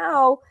have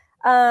now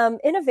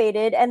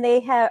innovated, and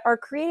they are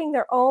creating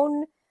their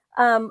own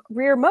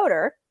rear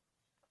motor,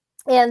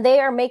 and they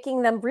are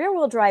making them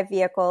rear-wheel drive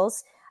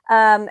vehicles,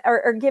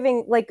 or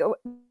giving like a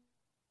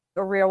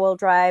rear-wheel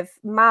drive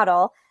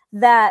model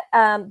that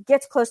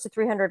gets close to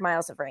 300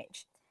 miles of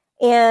range,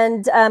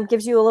 and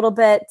gives you a little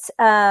bit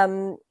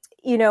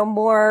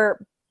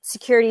more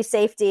security,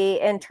 safety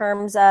in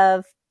terms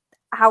of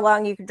how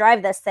long you can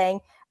drive this thing,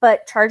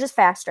 but charges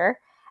faster.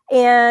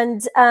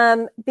 And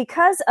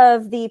because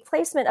of the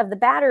placement of the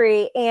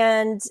battery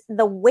and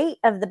the weight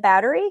of the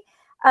battery,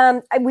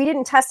 we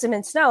didn't test them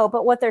in snow,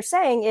 but what they're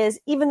saying is,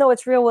 even though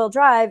it's rear-wheel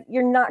drive,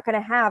 you're not going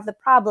to have the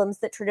problems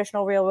that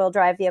traditional rear-wheel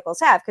drive vehicles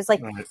have, because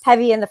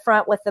heavy in the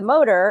front with the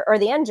motor or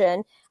the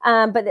engine,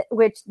 but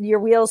which your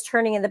wheels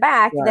turning in the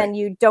back, then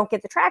you don't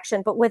get the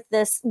traction. But with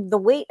the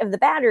weight of the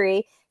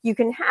battery, you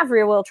can have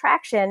rear-wheel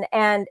traction,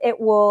 and it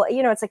will,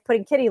 it's like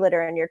putting kitty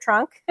litter in your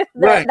trunk.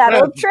 that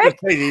old trick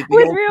with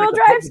rear-wheel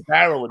drives.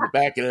 Barrel in the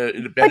back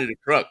in the bed of the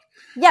truck.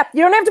 Yeah,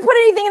 you don't have to put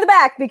anything in the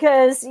back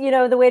because,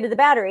 the weight of the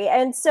battery.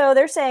 And so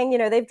they're saying,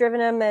 they've driven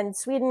them in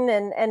Sweden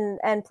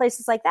and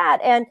places like that,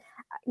 and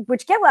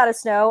which get a lot of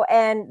snow,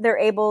 and they're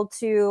able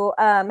to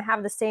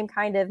have the same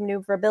kind of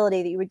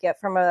maneuverability that you would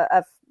get from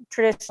a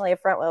traditionally a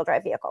front-wheel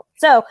drive vehicle.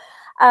 So,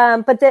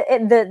 but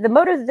the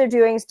motor that they're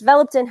doing is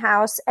developed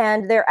in-house,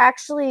 and they're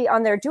actually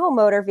on their dual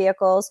motor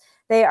vehicles,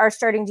 they are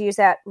starting to use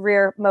that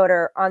rear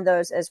motor on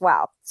those as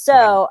well.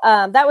 So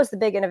that was the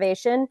big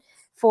innovation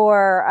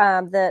for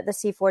the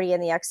C40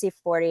 and the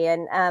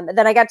XC40. And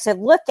then I got to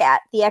look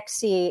at the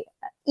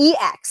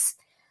EX.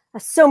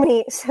 So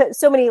many.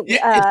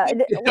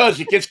 It does.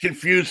 It gets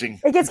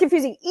confusing. It gets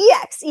confusing.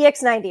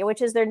 EX90,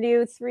 which is their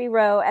new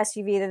 3-row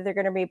SUV that they're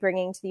going to be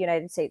bringing to the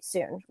United States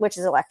soon, which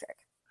is electric.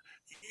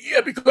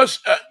 Yeah, because,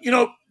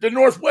 the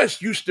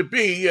Northwest used to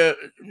be,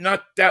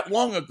 not that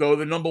long ago,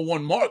 the number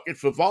one market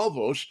for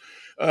Volvos,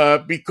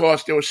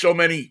 because there were so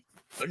many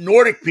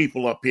Nordic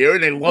people up here,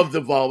 and they loved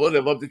the Volvo. They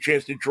loved the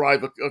chance to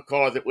drive a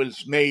car that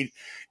was made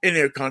in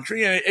their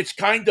country. And it's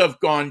kind of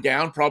gone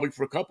down, probably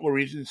for a couple of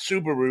reasons.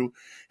 Subaru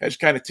has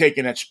kind of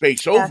taken that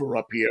space over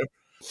up here.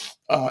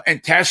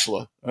 And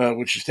Tesla,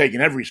 which has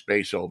taken every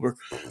space over.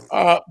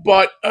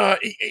 But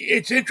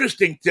it's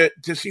interesting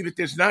to see that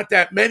there's not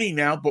that many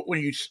now. But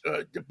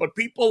but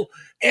people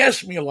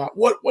ask me a lot,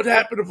 what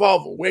happened to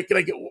Volvo? Where can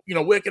I get?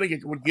 Where can I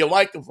get? Do you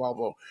like the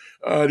Volvo?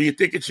 Do you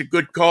think it's a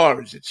good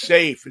car? Is it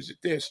safe? Is it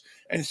this?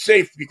 And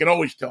safe, you can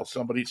always tell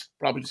somebody it's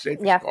probably the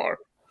safest car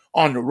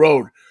on the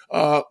road.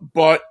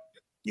 But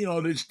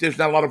there's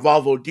not a lot of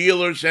Volvo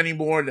dealers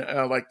anymore,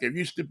 like there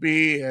used to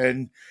be,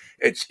 and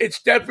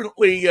it's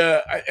definitely.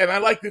 And I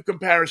like your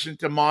comparison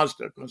to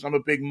Mazda because I'm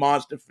a big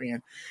Mazda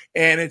fan,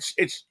 and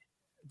it's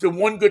the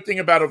one good thing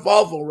about a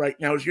Volvo right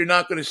now is you're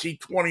not going to see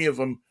 20 of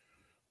them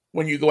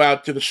when you go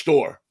out to the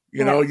store.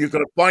 You're going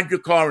to find your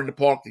car in the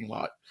parking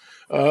lot.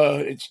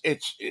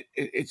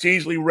 It's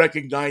easily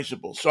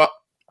recognizable. So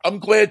I'm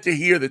glad to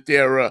hear that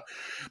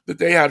that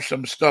they have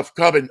some stuff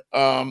coming.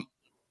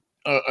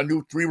 A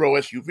new 3-row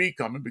SUV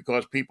coming,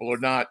 because people are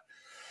not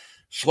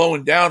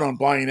slowing down on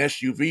buying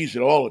SUVs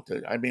at all.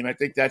 I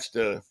think that's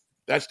the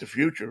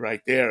future right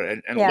there,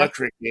 and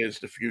electric is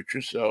the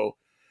future. So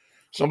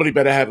somebody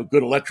better have a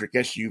good electric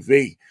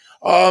SUV.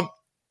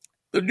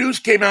 The news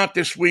came out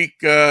this week.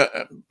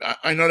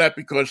 I know that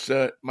because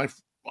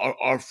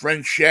our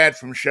friend Shad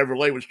from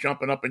Chevrolet was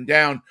jumping up and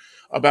down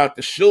about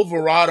the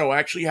Silverado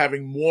actually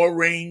having more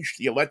range,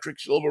 the electric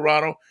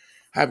Silverado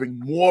having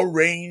more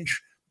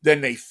range than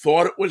they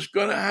thought it was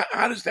going to.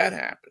 How does that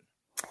happen?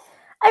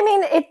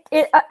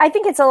 I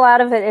think it's a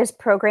lot of it is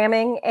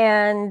programming,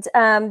 and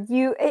and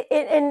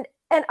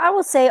I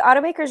will say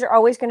automakers are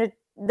always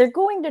they're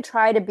going to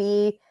try to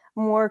be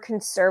more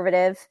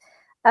conservative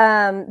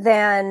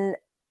than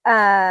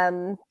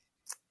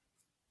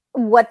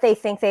what they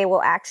think they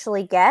will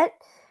actually get,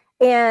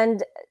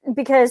 and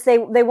because they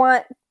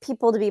want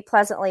people to be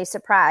pleasantly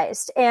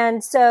surprised,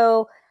 and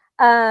so.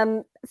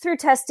 Through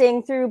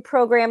testing, through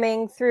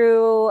programming,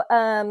 through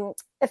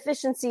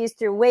efficiencies,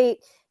 through weight,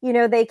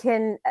 they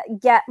can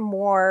get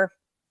more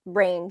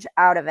range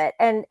out of it.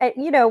 And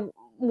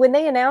when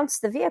they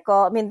announced the vehicle,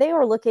 I mean, they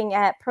were looking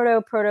at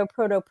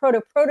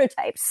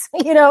prototypes.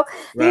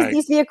 Right.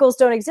 These vehicles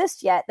don't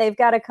exist yet. They've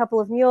got a couple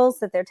of mules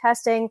that they're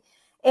testing.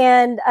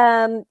 And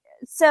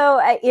so,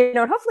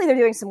 hopefully they're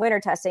doing some winter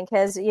testing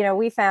because,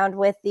 we found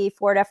with the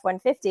Ford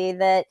F-150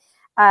 that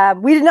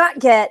we did not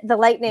get the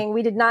Lightning.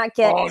 We did not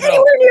get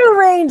anywhere near the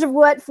range of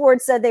what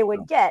Ford said they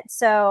would get.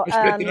 So I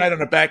spent the night on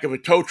the back of a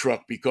tow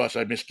truck because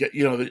I missed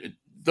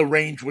the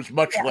range was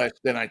much less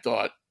than I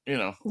thought.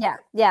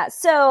 Yeah.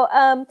 So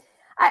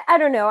I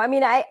don't know. I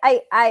mean,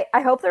 I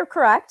hope they're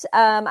correct.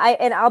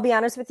 I'll be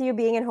honest with you,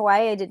 being in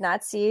Hawaii, I did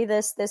not see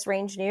this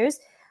range news.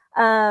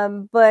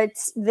 But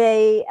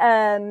they,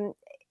 I'm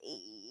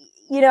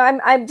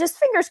just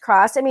fingers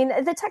crossed. I mean,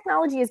 the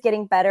technology is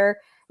getting better.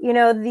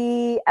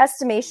 The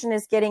estimation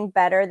is getting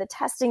better. The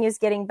testing is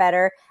getting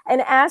better.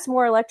 And as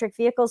more electric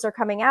vehicles are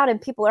coming out and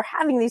people are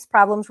having these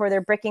problems where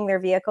they're bricking their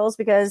vehicles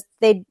because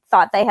they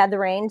thought they had the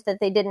range that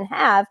they didn't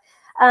have,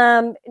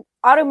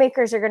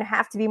 automakers are going to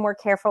have to be more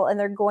careful, and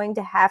they're going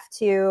to have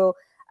to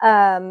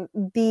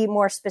be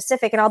more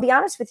specific. And I'll be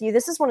honest with you,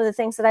 this is one of the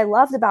things that I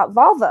loved about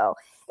Volvo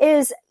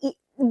is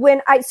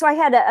I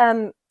had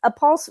a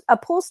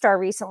Polestar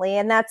recently,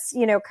 and that's,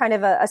 kind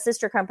of a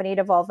sister company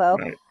to Volvo.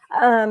 Right.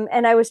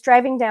 And I was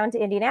driving down to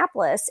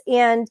Indianapolis,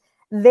 and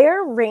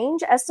their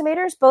range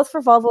estimators, both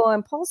for Volvo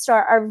and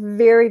Polestar, are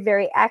very,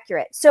 very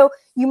accurate. So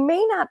you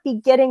may not be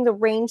getting the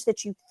range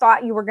that you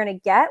thought you were going to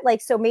get.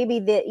 So maybe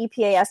the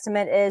EPA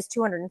estimate is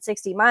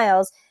 260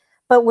 miles.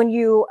 But when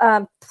you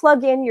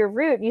plug in your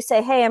route, you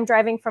say, hey, I'm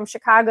driving from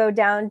Chicago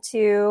down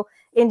to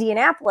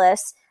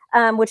Indianapolis,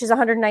 which is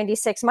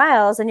 196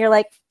 miles. And you're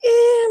like,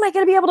 am I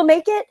going to be able to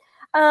make it?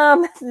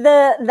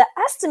 The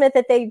estimate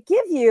that they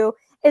give you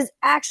is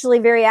actually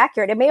very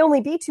accurate. It may only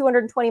be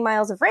 220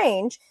 miles of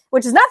range,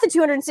 which is not the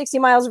 260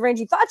 miles of range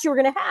you thought you were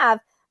going to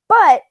have,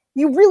 but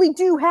you really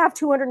do have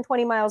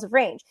 220 miles of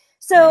range.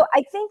 So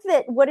I think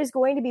that what is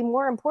going to be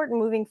more important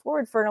moving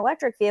forward for an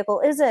electric vehicle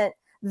isn't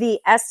the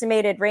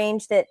estimated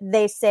range that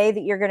they say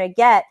that you're going to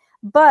get,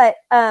 but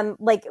on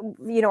the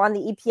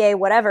EPA,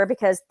 whatever,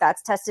 because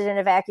that's tested in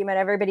a vacuum and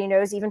everybody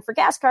knows, even for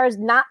gas cars,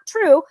 not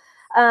true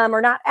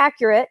or not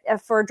accurate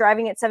for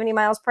driving at 70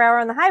 miles per hour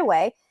on the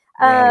highway.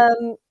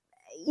 Right.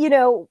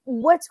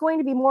 What's going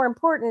to be more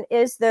important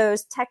is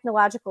those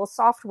technological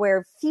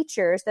software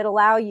features that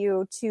allow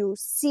you to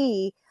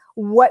see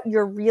what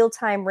your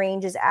real-time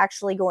range is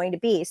actually going to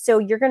be. So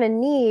you're going to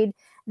need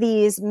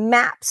these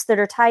maps that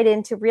are tied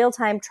into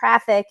real-time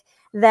traffic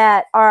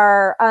that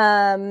are,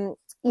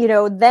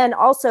 then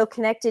also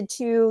connected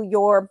to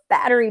your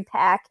battery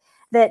pack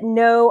that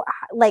know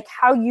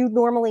how you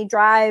normally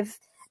drive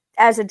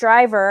as a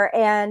driver.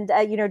 And,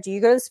 do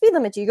you go to the speed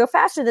limit? Do you go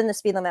faster than the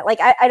speed limit?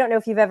 I don't know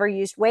if you've ever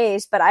used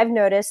Waze, but I've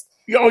noticed.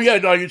 Oh, yeah.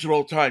 No, I use it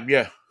all the time.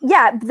 Yeah.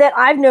 Yeah. That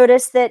I've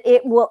noticed that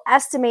it will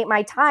estimate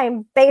my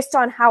time based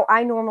on how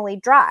I normally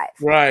drive.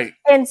 Right.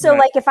 And so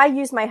if I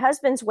use my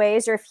husband's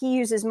Waze or if he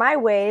uses my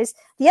Waze,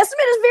 the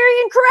estimate is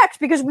very incorrect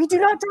because we do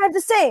not drive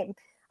the same.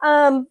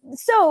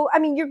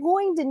 You're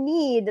going to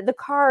need the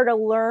car to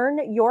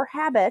learn your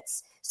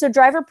habits. So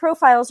driver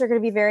profiles are going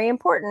to be very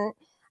important.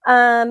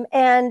 So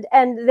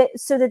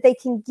that they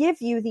can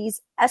give you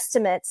these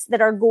estimates that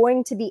are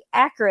going to be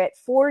accurate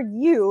for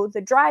you,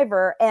 the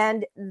driver,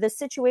 and the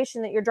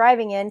situation that you're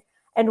driving in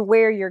and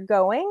where you're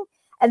going.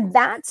 And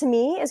that, to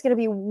me, is going to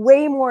be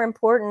way more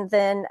important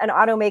than an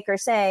automaker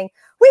saying,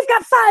 we've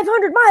got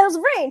 500 miles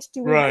of range.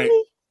 Do we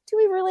really? Do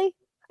we really?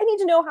 I need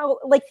to know how,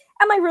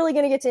 am I really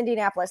going to get to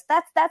Indianapolis?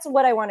 That's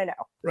what I want to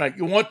know. Right.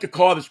 You want the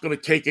car that's going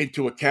to take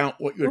into account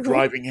what your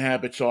driving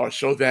habits are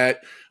so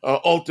that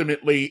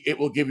ultimately it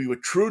will give you a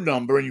true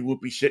number and you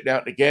won't be sitting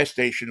out in a gas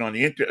station on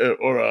the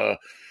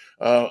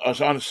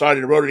on the side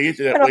of the road or the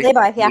internet. Come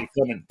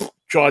and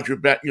charge your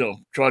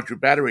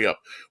battery up.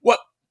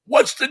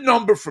 What's the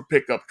number for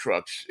pickup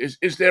trucks?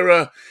 Is there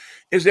a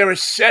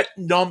set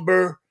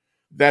number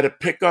that a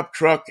pickup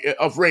truck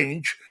of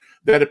range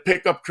that a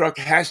pickup truck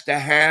has to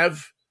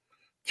have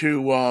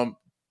to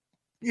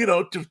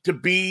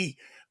be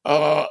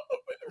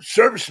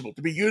serviceable,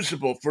 to be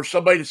usable, for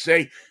somebody to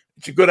say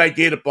it's a good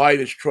idea to buy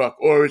this truck,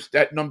 or is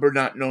that number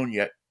not known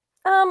yet?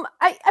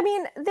 I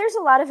mean, there's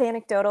a lot of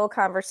anecdotal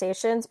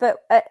conversations, but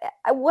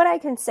what I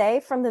can say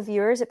from the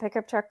viewers at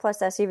Pickup Truck Plus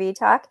SUV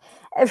Talk,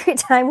 every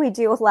time we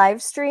do a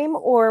live stream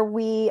or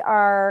we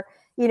are,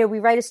 we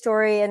write a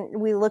story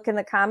and we look in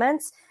the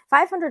comments,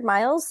 500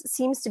 miles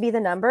seems to be the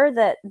number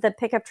that the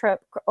pickup truck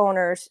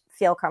owners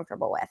feel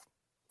comfortable with.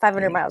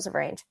 500 miles of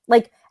range,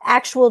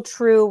 actual,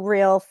 true,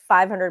 real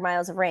 500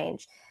 miles of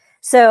range.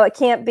 So it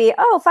can't be,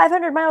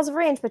 500 miles of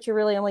range, but you're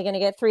really only going to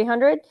get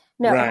 300.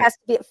 No, It has to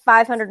be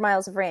 500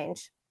 miles of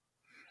range.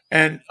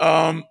 And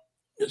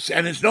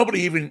there's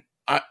nobody even,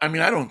 I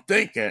don't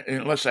think,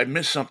 unless I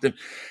missed something,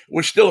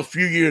 we're still a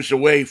few years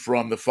away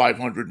from the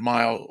 500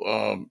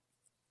 mile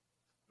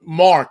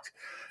mark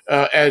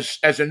as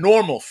a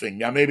normal thing.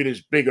 Now, maybe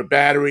there's bigger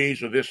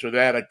batteries or this or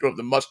that. I drove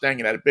the Mustang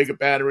and had a bigger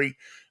battery,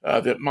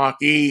 the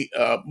Mach-E,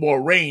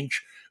 more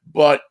range.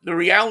 But the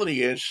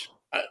reality is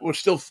we're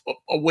still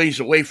a ways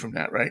away from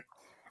that, right?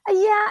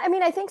 Yeah, I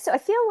mean, I think so. I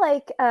feel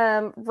like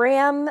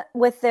Ram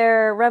with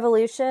their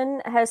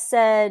Revolution has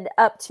said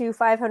up to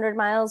 500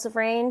 miles of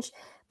range,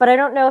 but I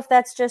don't know if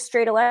that's just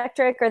straight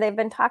electric or they've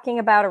been talking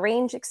about a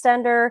range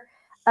extender.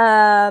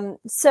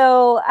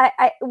 So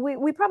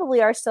we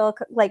probably are still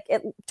like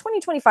at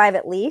 2025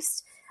 at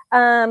least,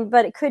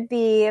 but it could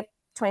be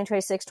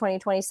 2026,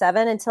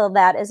 2027 until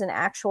that is an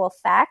actual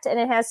fact. And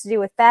it has to do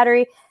with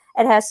battery.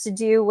 It has to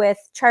do with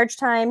charge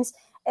times.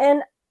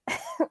 And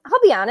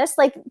I'll be honest,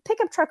 like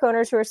pickup truck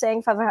owners who are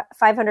saying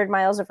 500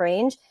 miles of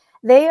range,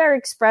 they are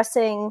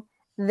expressing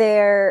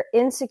their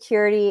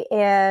insecurity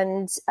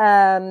and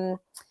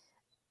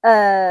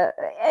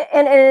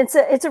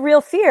it's a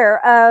real fear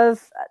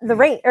of the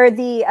rate or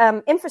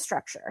the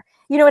infrastructure.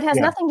 You know, it has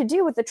nothing to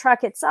do with the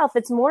truck itself.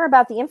 It's more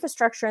about the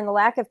infrastructure and the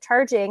lack of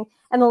charging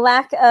and the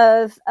lack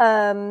of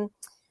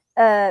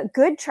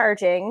good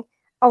charging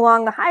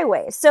along the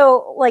highway.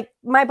 So like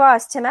my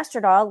boss, Tim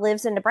Esterdahl,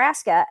 lives in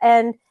Nebraska,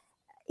 and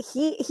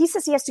he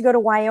says he has to go to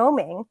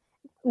Wyoming,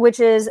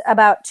 which is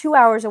about 2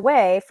 hours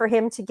away, for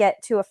him to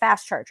get to a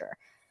fast charger.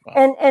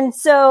 Wow. And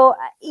so,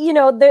 you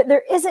know,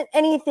 there isn't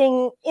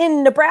anything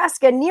in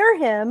Nebraska near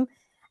him.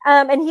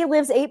 And he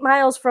lives 8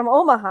 miles from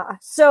Omaha.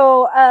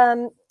 So,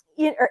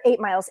 or 8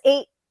 miles,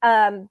 8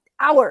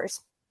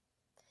 hours,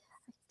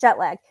 jet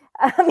lag.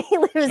 He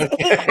lives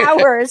 8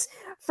 hours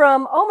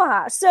from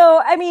Omaha.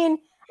 So, I mean,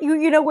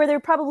 you know, where there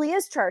probably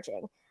is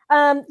charging.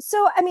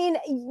 So, I mean,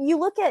 you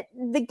look at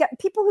the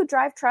people who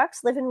drive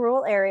trucks, live in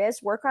rural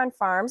areas, work on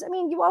farms. I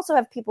mean, you also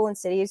have people in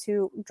cities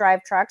who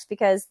drive trucks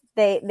because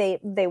they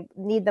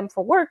need them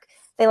for work.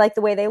 They like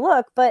the way they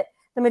look. But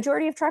the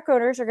majority of truck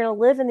owners are going to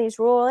live in these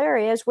rural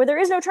areas where there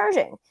is no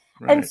charging.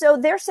 Right. And so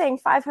they're saying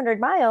 500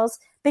 miles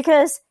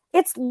because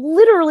it's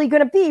literally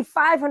going to be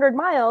 500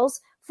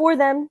 miles for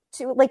them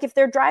to, like, if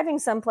they're driving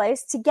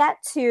someplace, to get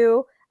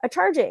to a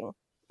charging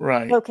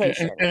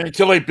location. And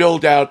until they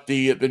build out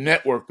the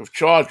network of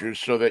chargers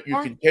so that you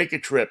can take a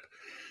trip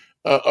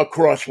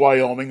across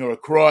Wyoming or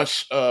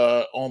across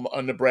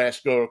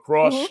Nebraska or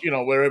across, you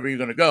know, wherever you're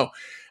going to go,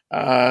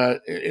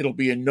 it'll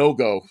be a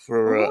no-go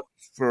for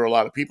a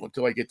lot of people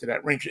until I get to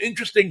that range.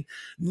 Interesting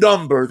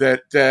number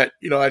that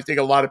you know, I think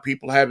a lot of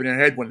people have in their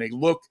head when they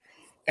look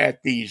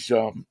at these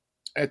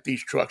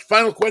trucks.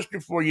 Final question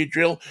for you,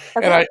 Jill.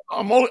 Okay. And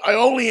I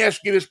only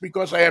ask you this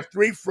because I have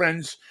 3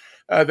 friends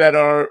that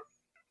are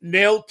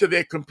nailed to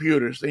their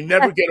computers. They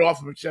never get off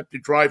them except to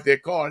drive their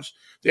cars.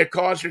 Their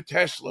cars are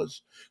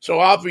Teslas. So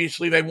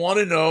obviously they want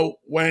to know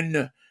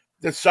when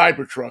the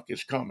Cybertruck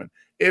is coming.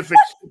 If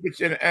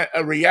it's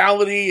a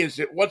reality, is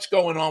it, what's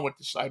going on with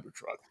the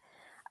Cybertruck?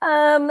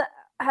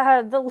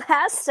 The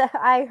last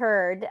I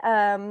heard,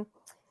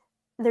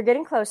 they're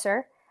getting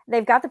closer.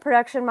 They've got the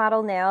production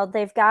model nailed.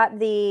 They've got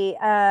the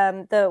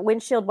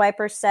windshield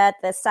wipers set,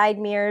 the side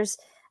mirrors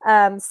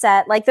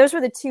set. Like those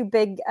were the 2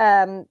 big,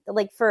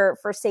 like for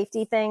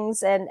safety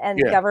things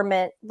and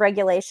government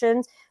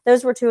regulations.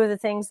 Those were 2 of the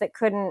things that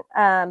couldn't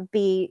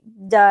be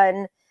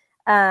done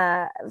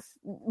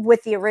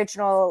with the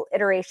original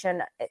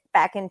iteration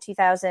back in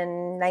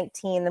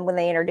 2019 when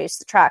they introduced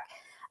the truck.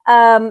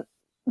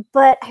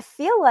 But I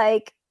feel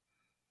like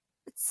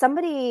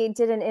somebody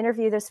did an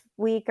interview this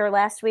week or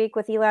last week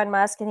with Elon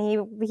Musk, and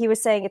he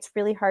was saying it's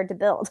really hard to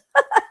build.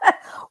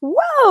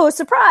 Whoa,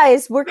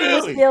 surprise! Working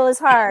with steel is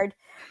hard,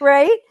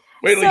 right?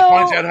 Wait till he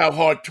finds out how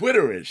hard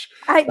Twitter is.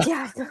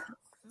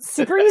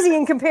 Super easy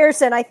in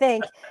comparison, I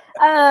think.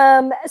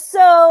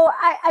 So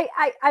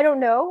I don't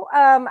know.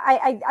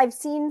 I've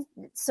seen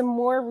some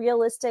more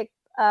realistic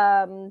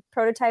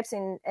prototypes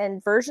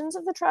and versions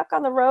of the truck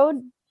on the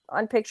road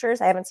on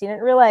pictures. I haven't seen it in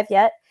real life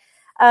yet.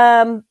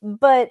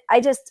 But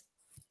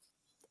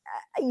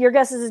your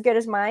guess is as good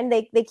as mine.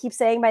 They keep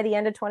saying by the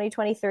end of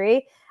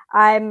 2023.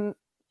 I'm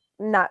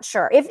not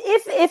sure. If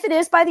it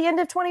is by the end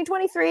of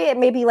 2023, it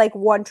may be like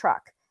 1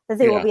 truck that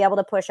they will be able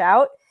to push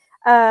out.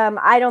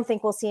 I don't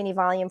think we'll see any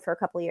volume for a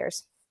couple of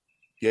years.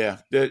 Yeah,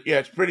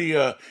 it's pretty.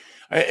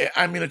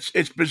 I mean,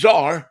 it's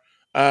bizarre,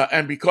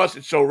 and because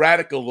it's so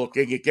radical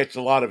looking, it gets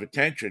a lot of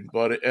attention.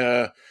 But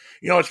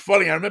you know, it's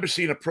funny. I remember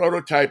seeing a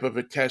prototype of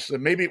a Tesla.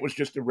 Maybe it was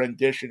just a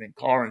rendition in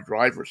Car and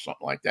Drive or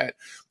something like that.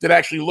 That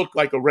actually looked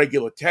like a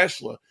regular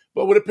Tesla,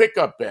 but with a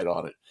pickup bed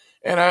on it.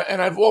 And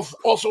I've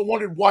also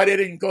wondered why they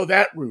didn't go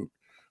that route.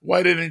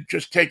 Why didn't it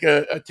just take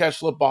a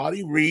Tesla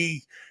body,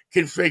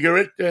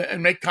 reconfigure it,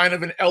 and make kind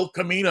of an El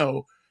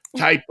Camino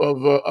type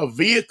of a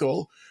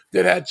vehicle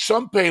that had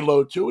some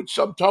payload to it,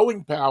 some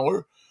towing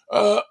power,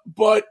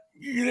 but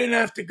you didn't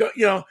have to go,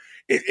 you know,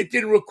 it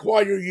didn't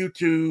require you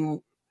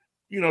to,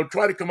 you know,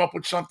 try to come up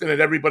with something that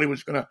everybody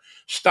was going to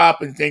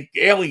stop and think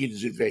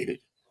aliens invaded.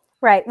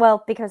 Right.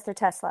 Well, because they're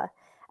Tesla.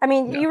 I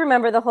mean, you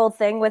remember the whole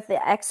thing with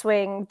the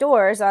X-Wing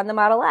doors on the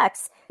Model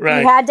X. Right.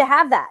 He had to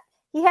have that.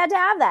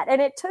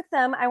 And it took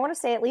them, I want to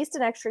say, at least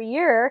an extra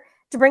year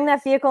to bring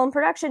that vehicle in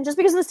production just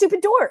because of the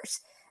stupid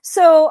doors.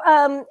 So,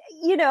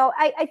 you know,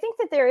 I think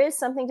that there is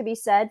something to be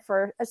said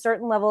for a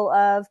certain level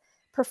of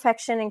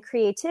perfection and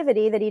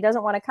creativity that he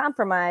doesn't want to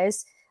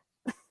compromise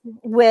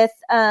with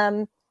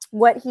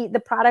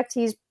the product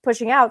he's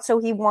pushing out. So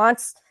he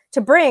wants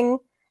to bring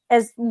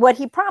as what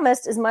he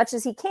promised as much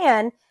as he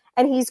can.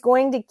 And he's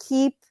going to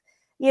keep,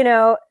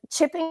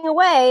 chipping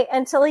away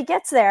until he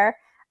gets there.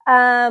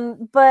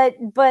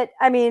 But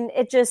I mean,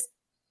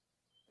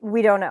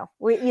 we don't know.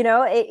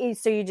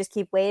 So you just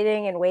keep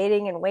waiting and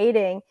waiting and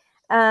waiting.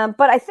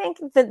 But I think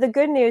that the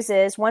good news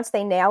is once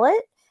they nail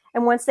it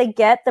and once they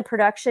get the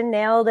production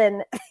nailed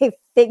and they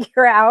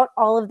figure out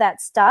all of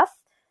that stuff,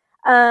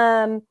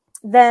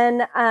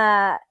 then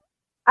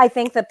I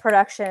think the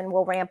production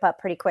will ramp up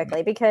pretty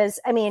quickly because,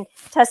 I mean,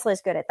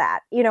 Tesla's good at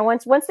that.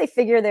 Once they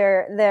figure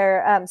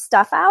their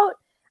stuff out,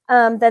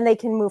 then they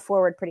can move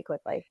forward pretty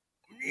quickly.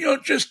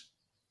 It just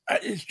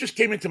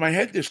came into my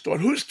head, this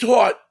thought. Who's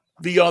taught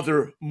the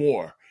other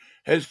more?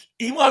 Has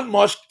Elon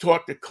Musk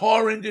taught the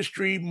car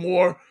industry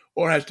more,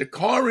 or has the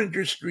car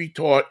industry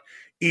taught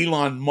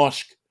Elon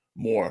Musk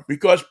more?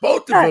 Because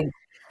both of them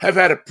have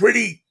had a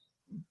pretty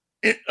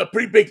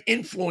big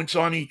influence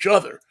on each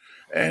other.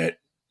 And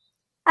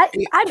I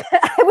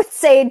would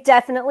say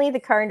definitely the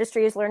car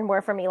industry has learned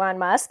more from Elon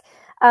Musk.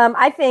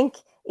 I think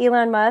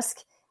Elon Musk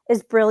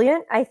is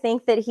brilliant. I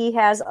think that he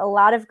has a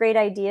lot of great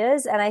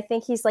ideas, and I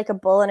think he's like a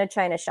bull in a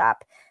china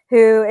shop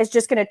who is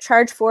just going to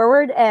charge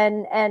forward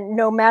and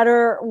no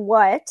matter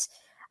what.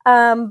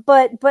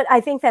 But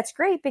I think that's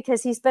great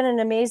because he's been an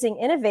amazing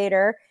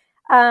innovator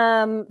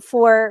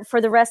for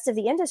the rest of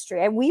the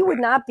industry. And we would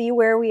not be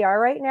where we are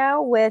right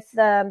now with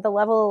the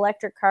level of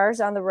electric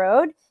cars on the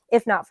road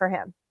if not for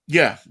him.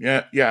 Yeah.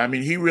 I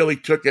mean, he really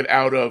took it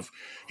out of.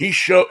 He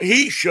showed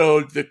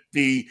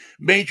the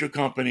major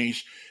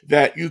companies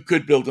that you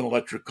could build an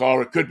electric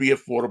car. It could be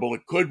affordable.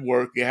 It could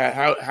work. You had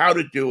how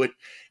to do it,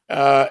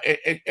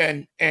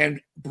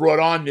 and brought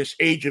on this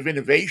age of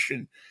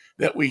innovation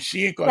that we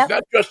see in cars,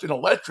 not just in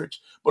electrics,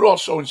 but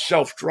also in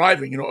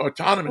self-driving,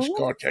 autonomous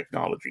car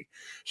technology.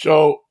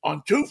 So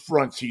on two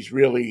fronts, he's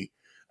really.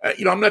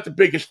 I'm not the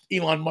biggest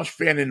Elon Musk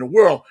fan in the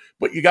world,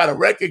 but you got to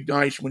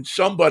recognize when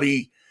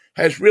somebody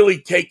has really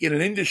taken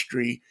an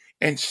industry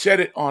and set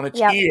it on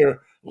its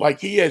ear like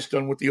he has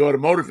done with the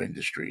automotive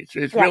industry.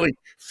 It's really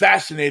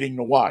fascinating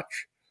to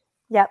watch.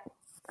 Yep,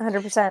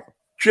 100%.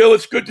 Jill,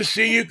 it's good to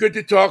see you. Good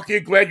to talk to you.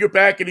 Glad you're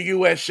back in the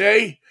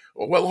USA.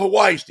 Well,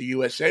 Hawaii's the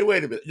USA.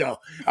 Wait a minute. No,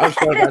 I was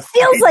talking about it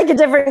feels like a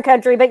different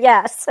country, but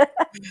yes.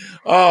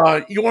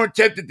 You weren't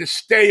tempted to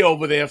stay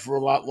over there for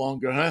a lot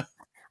longer, huh?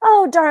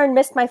 Oh, darn,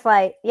 missed my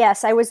flight.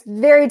 Yes, I was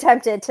very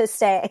tempted to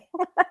stay.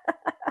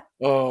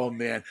 Oh,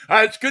 man.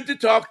 It's good to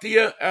talk to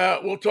you.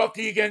 We'll talk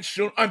to you again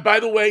soon. And by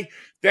the way,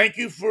 thank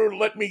you for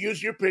letting me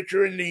use your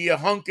picture in the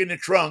hunk in the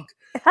trunk.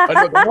 The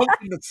hunk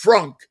in the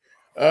frunk,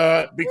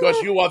 because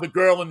you are the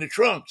girl in the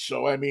trunk.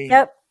 So, I mean,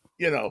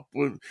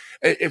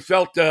 it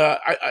felt,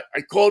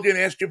 I called you and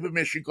asked your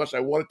permission because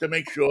I wanted to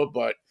make sure,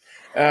 but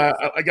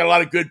I got a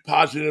lot of good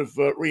positive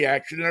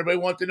reaction. And everybody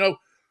wanted to know,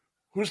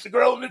 who's the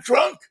girl in the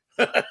trunk?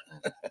 That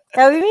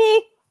would be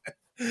me.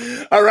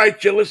 All right,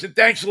 Jill, listen,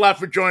 thanks a lot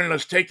for joining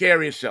us. Take care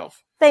of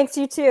yourself. Thanks,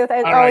 you too.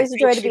 I always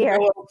enjoy to be here.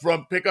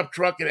 From Pickup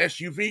Truck and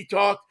SUV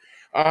Talk,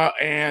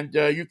 and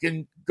you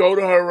can go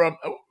to her.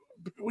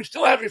 We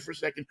still have you for a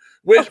second.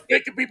 Where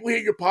can people hear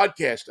your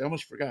podcast? I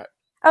almost forgot.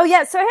 Oh,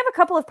 yeah. So I have a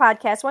couple of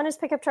podcasts. One is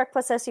Pickup Truck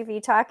plus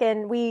SUV Talk,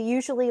 and we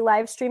usually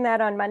live stream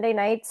that on Monday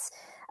nights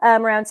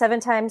around 7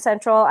 time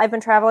Central. I've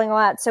been traveling a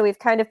lot, so we've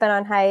kind of been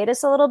on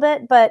hiatus a little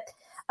bit, but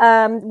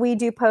we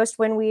do post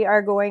when we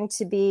are going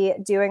to be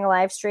doing a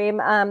live stream.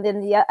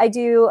 I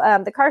do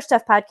the Car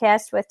Stuff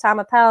podcast with Tom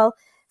Appel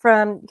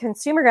from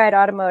Consumer Guide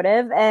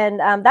Automotive, and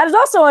that is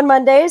also on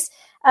Mondays,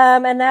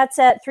 and that's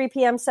at 3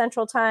 p.m.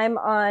 Central Time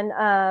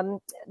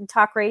on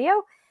Talk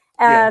Radio,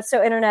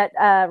 so internet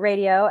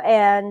radio.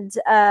 And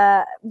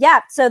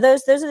so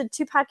those are the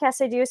two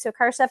podcasts I do, so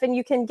Car Stuff, and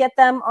you can get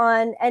them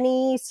on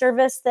any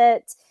service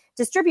that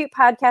distribute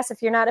podcasts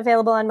if you're not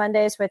available on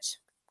Mondays, which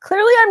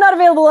clearly I'm not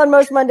available on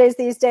most Mondays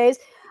these days,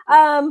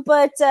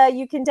 but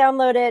you can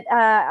download it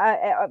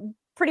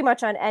pretty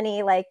much on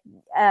any,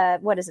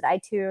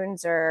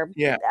 iTunes or...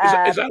 Yeah,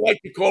 as I like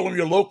to call them,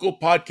 your local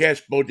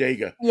podcast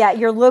bodega. Yeah,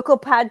 your local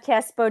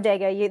podcast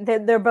bodega.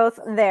 They're both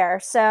there.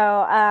 So,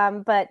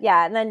 and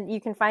then you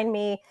can find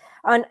me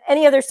on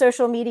any other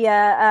social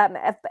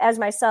media as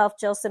myself,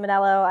 Jill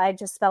Ciminillo. I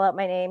just spell out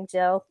my name,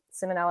 Jill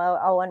Ciminillo,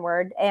 all one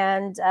word.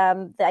 And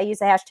I use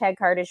the hashtag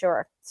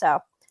 #CarDuJour. So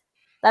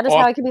that is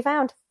how I can be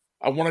found.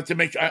 I wanted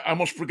to I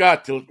almost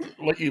forgot to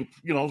let you,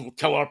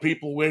 tell our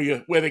people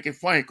where they can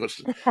find, because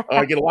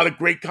I get a lot of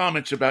great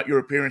comments about your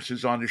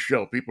appearances on the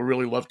show. People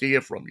really love to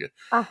hear from you.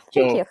 Thank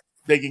you.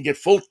 They can get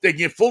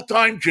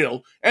full-time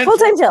Jill and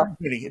full-time Jill.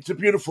 Vinnie. It's a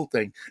beautiful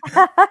thing.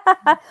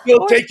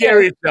 Jill, take care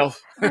of yourself.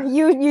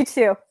 You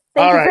too.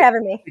 Thank you for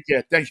having me.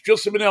 Yeah, thanks. Jill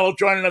Ciminillo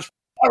joining us.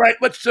 All right,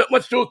 let's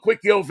do a quick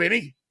Yo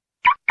Vinnie.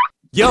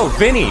 Yo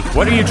Vinnie,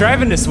 what are you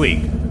driving this week?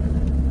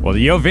 Well,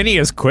 the Yo Vinnie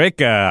is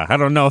quick. I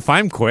don't know if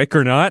I'm quick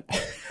or not.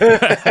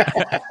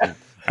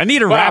 I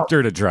need a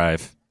Raptor to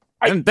drive,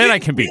 and then I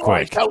can be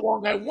quick. How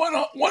long I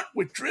went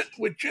with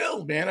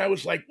Jill, man. I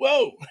was like,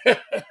 whoa.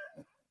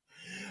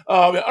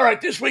 All right,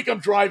 this week I'm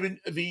driving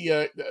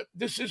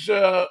this is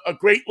a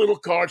great little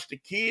car. It's the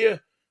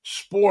Kia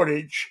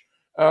Sportage,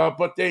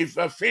 but they've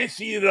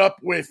fancied it up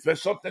with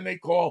something they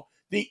call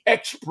the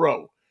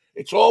X-Pro.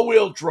 It's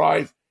all-wheel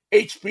drive,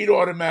 8-speed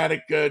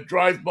automatic,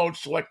 drive mode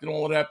select and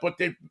all of that. But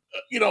they've,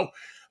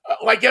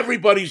 like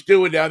everybody's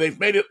doing now, they've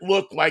made it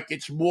look like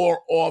it's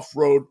more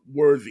off-road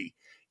worthy.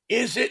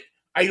 Is it?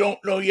 I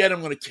don't know yet. I'm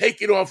going to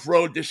take it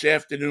off-road this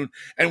afternoon,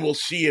 and we'll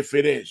see if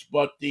it is.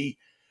 But it's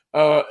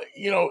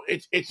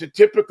a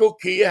typical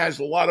Kia, has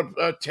a lot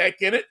of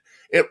tech in it.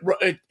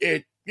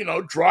 It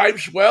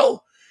drives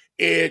well.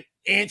 It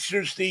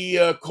answers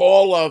the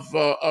call of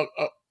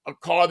a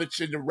car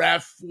that's in the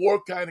RAV4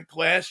 kind of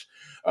class,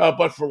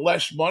 but for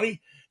less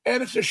money.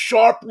 And it's a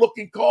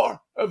sharp-looking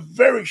car, a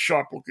very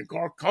sharp-looking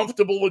car,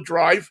 comfortable to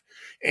drive,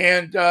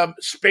 and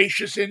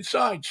spacious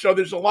inside. So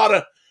there's a lot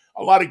of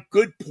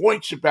good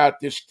points about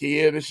this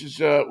Kia. This is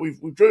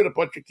we've driven a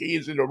bunch of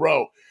Kias in a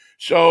row,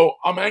 so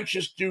I'm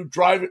anxious to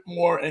drive it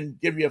more and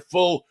give you a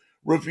full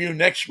review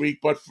next week.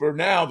 But for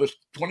now, the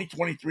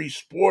 2023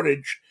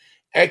 Sportage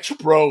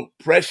X-Pro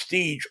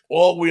Prestige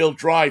all-wheel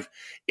drive,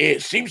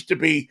 it seems to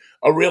be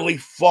a really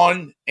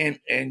fun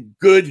and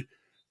good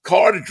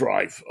car to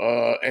drive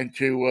and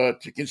to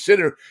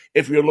consider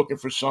if you're looking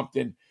for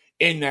something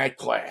in that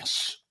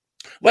class.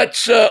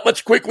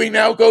 Let's quickly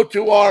now go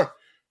to our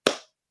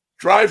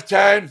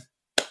DriveTime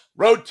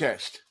Road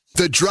Test.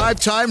 The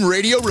DriveTime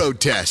Radio Road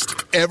Test.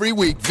 Every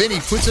week,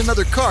 Vinny puts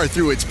another car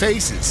through its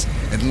paces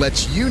and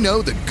lets you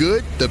know the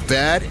good, the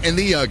bad, and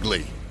the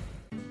ugly.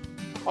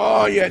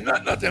 Oh, yeah,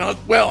 nothing.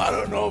 Well, I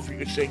don't know if you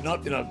could say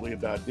nothing ugly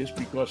about this,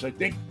 because I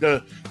think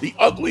the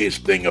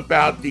ugliest thing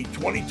about the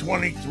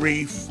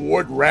 2023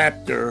 Ford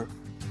Raptor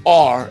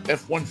R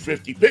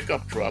F-150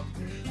 pickup truck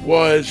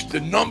was the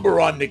number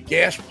on the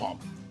gas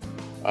pump.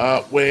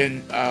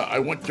 When I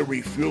went to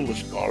refuel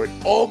this car, it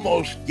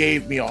almost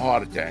gave me a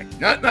heart attack.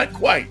 Not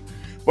quite,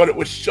 but it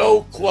was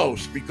so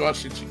close,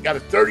 because it's got a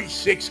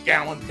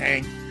 36-gallon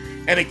tank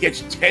and it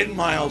gets 10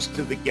 miles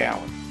to the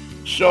gallon.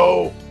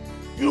 So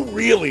you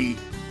really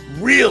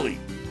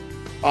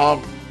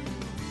are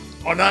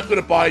not going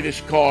to buy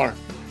this car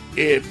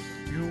if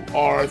you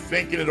are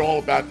thinking at all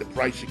about the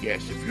price of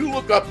gas. If you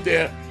look up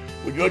there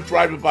when you're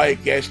driving by a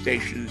gas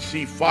station and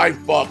see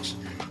 $5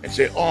 and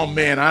say, oh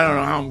man, I don't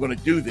know how I'm going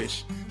to do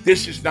this,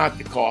 this is not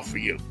the car for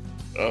you,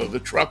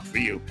 the truck for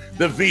you,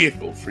 the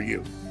vehicle for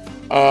you.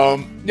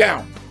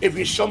 Now, if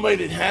you're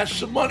somebody that has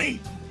some money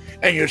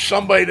and you're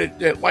somebody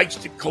that likes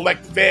to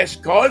collect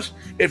fast cars,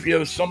 if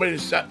you're somebody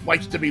that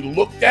likes to be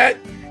looked at,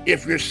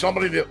 if you're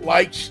somebody that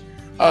likes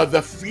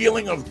the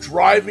feeling of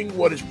driving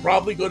what is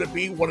probably going to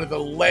be one of the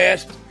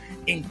last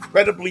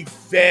incredibly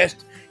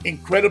fast,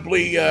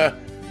 incredibly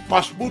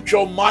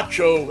mucho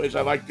macho, as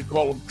I like to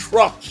call them,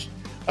 trucks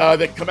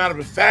that come out of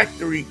a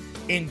factory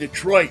in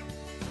Detroit,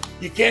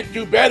 you can't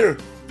do better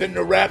than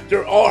the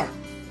Raptor R.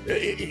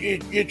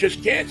 You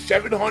just can't.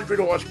 700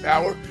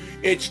 horsepower.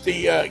 It's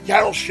the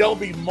Carroll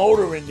Shelby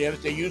motor in there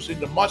that they use in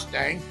the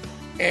Mustang,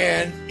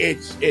 and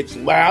it's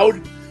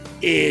loud.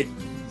 It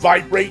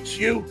vibrates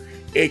you.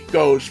 It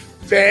goes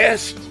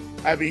fast.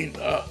 I mean,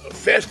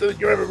 faster than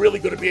you're ever really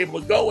going to be able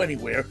to go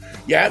anywhere.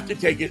 You have to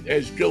take it,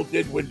 as Jill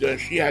did when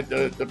she had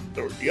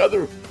the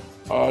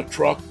other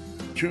truck,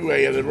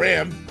 the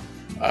Ram.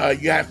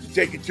 You have to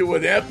take it to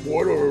an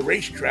airport or a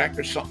racetrack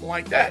or something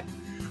like that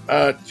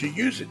to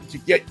use it, to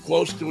get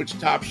close to its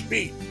top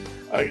speed.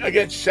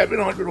 Again,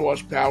 700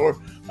 horsepower,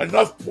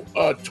 enough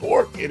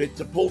torque in it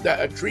to pull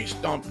a tree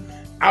stump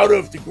out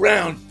of the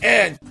ground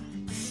and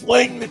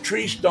fling the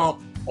tree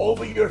stump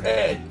over your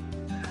head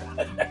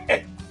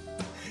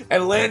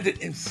and land it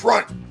in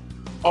front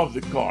of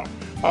the car.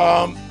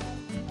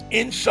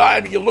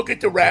 Inside, you look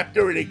at the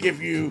Raptor and they give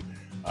you,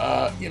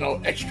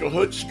 extra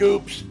hood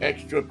scoops,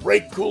 extra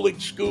brake cooling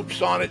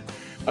scoops on it.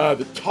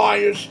 The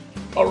tires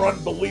are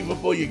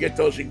unbelievable. You get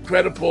those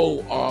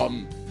incredible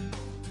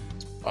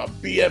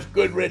BF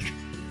Goodrich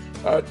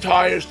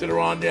tires that are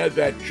on there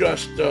that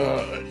just,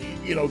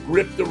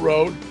 grip the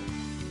road.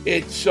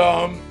 It's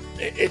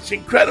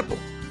incredible.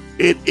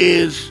 It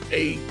is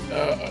a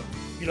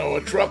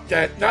truck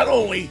that not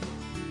only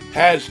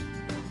has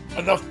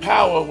enough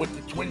power with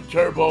the twin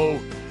turbo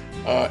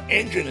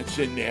engine that's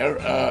in there,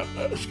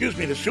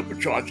 the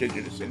supercharged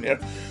engine that's in there,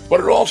 but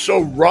it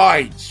also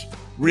rides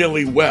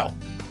really well.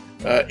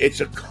 It's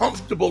a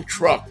comfortable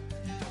truck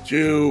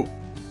to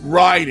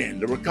ride in.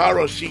 The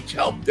Recaro seats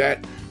help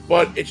that,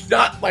 but it's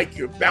not like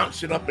you're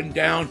bouncing up and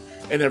down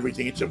and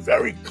everything. It's a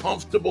very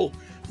comfortable,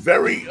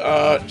 very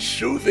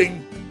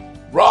soothing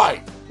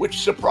ride, which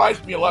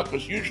surprised me a lot,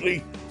 because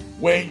usually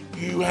when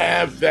you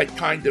have that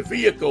kind of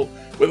vehicle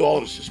with all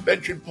the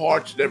suspension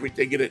parts and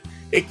everything in it,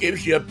 it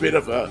gives you a bit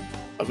of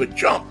a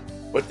jump.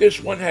 But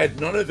this one had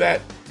none of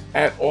that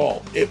at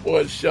all. It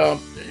was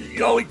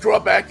the only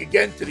drawback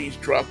again to these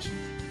trucks,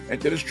 and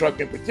to this truck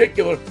in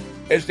particular,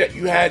 is that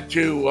you had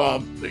to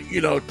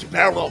to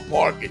parallel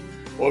park it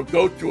or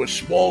go through a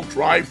small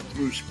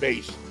drive-through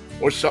space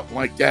or something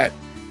like that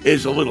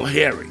is a little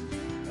hairy.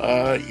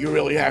 You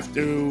really have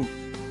to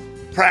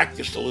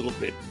practiced a little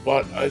bit.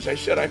 But as I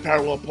said, I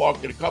parallel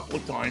parked it a couple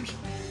of times,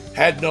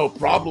 had no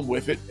problem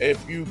with it.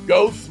 If you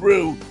go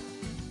through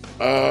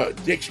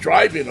Dick's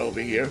Drive-In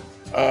over here,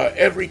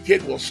 every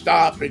kid will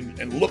stop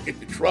and look at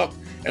the truck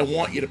and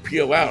want you to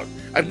peel out.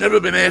 I've never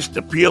been asked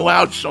to peel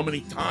out so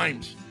many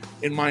times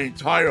in my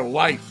entire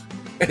life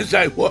as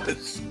I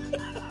was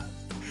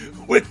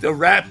with the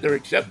Raptor,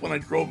 except when I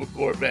drove a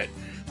Corvette.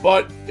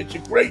 But it's a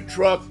great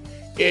truck.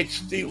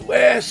 It's the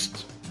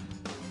last,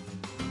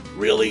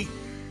 really,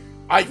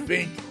 I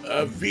think,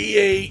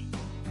 V8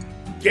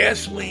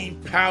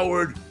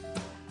 gasoline-powered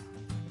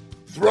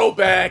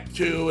throwback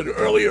to an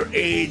earlier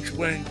age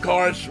when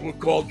cars were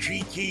called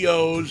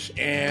GTOs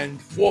and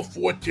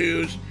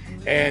 442s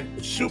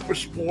and Super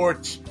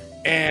Sports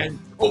and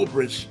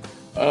Cobras.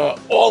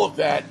 All of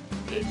that.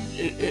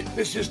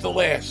 This is the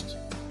last.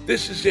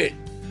 This is it.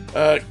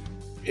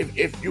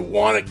 If you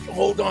want to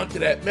hold on to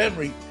that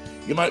memory,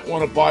 you might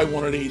want to buy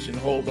one of these and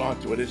hold on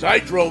to it. As I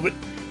drove it,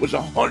 was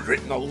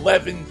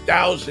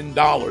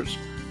 $111,000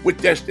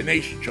 with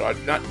destination charge,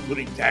 not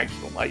including tax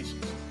and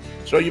license.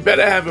 So you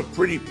better have a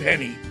pretty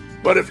penny.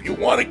 But if you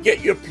want to get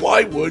your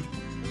plywood,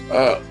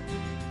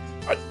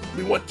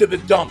 we went to the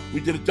dump. We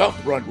did a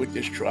dump run with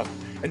this truck.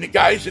 And the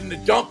guys in the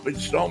dump in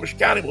Snohomish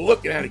County were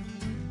looking at it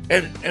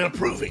and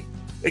approving.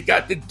 They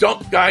got the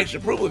dump guys'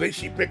 approval. They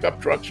see pickup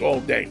trucks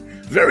all day.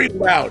 Very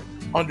loud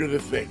under the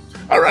thing.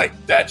 All right,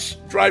 that's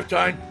Drive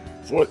Time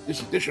for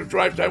this edition of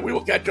Drive Time. We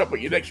will catch up with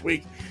you next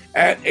week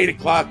at 8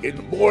 o'clock in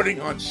the morning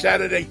on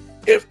Saturday,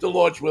 if the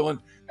Lord's willing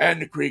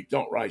and the creek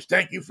don't rise.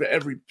 Thank you to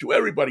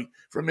everybody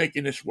for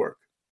making this work.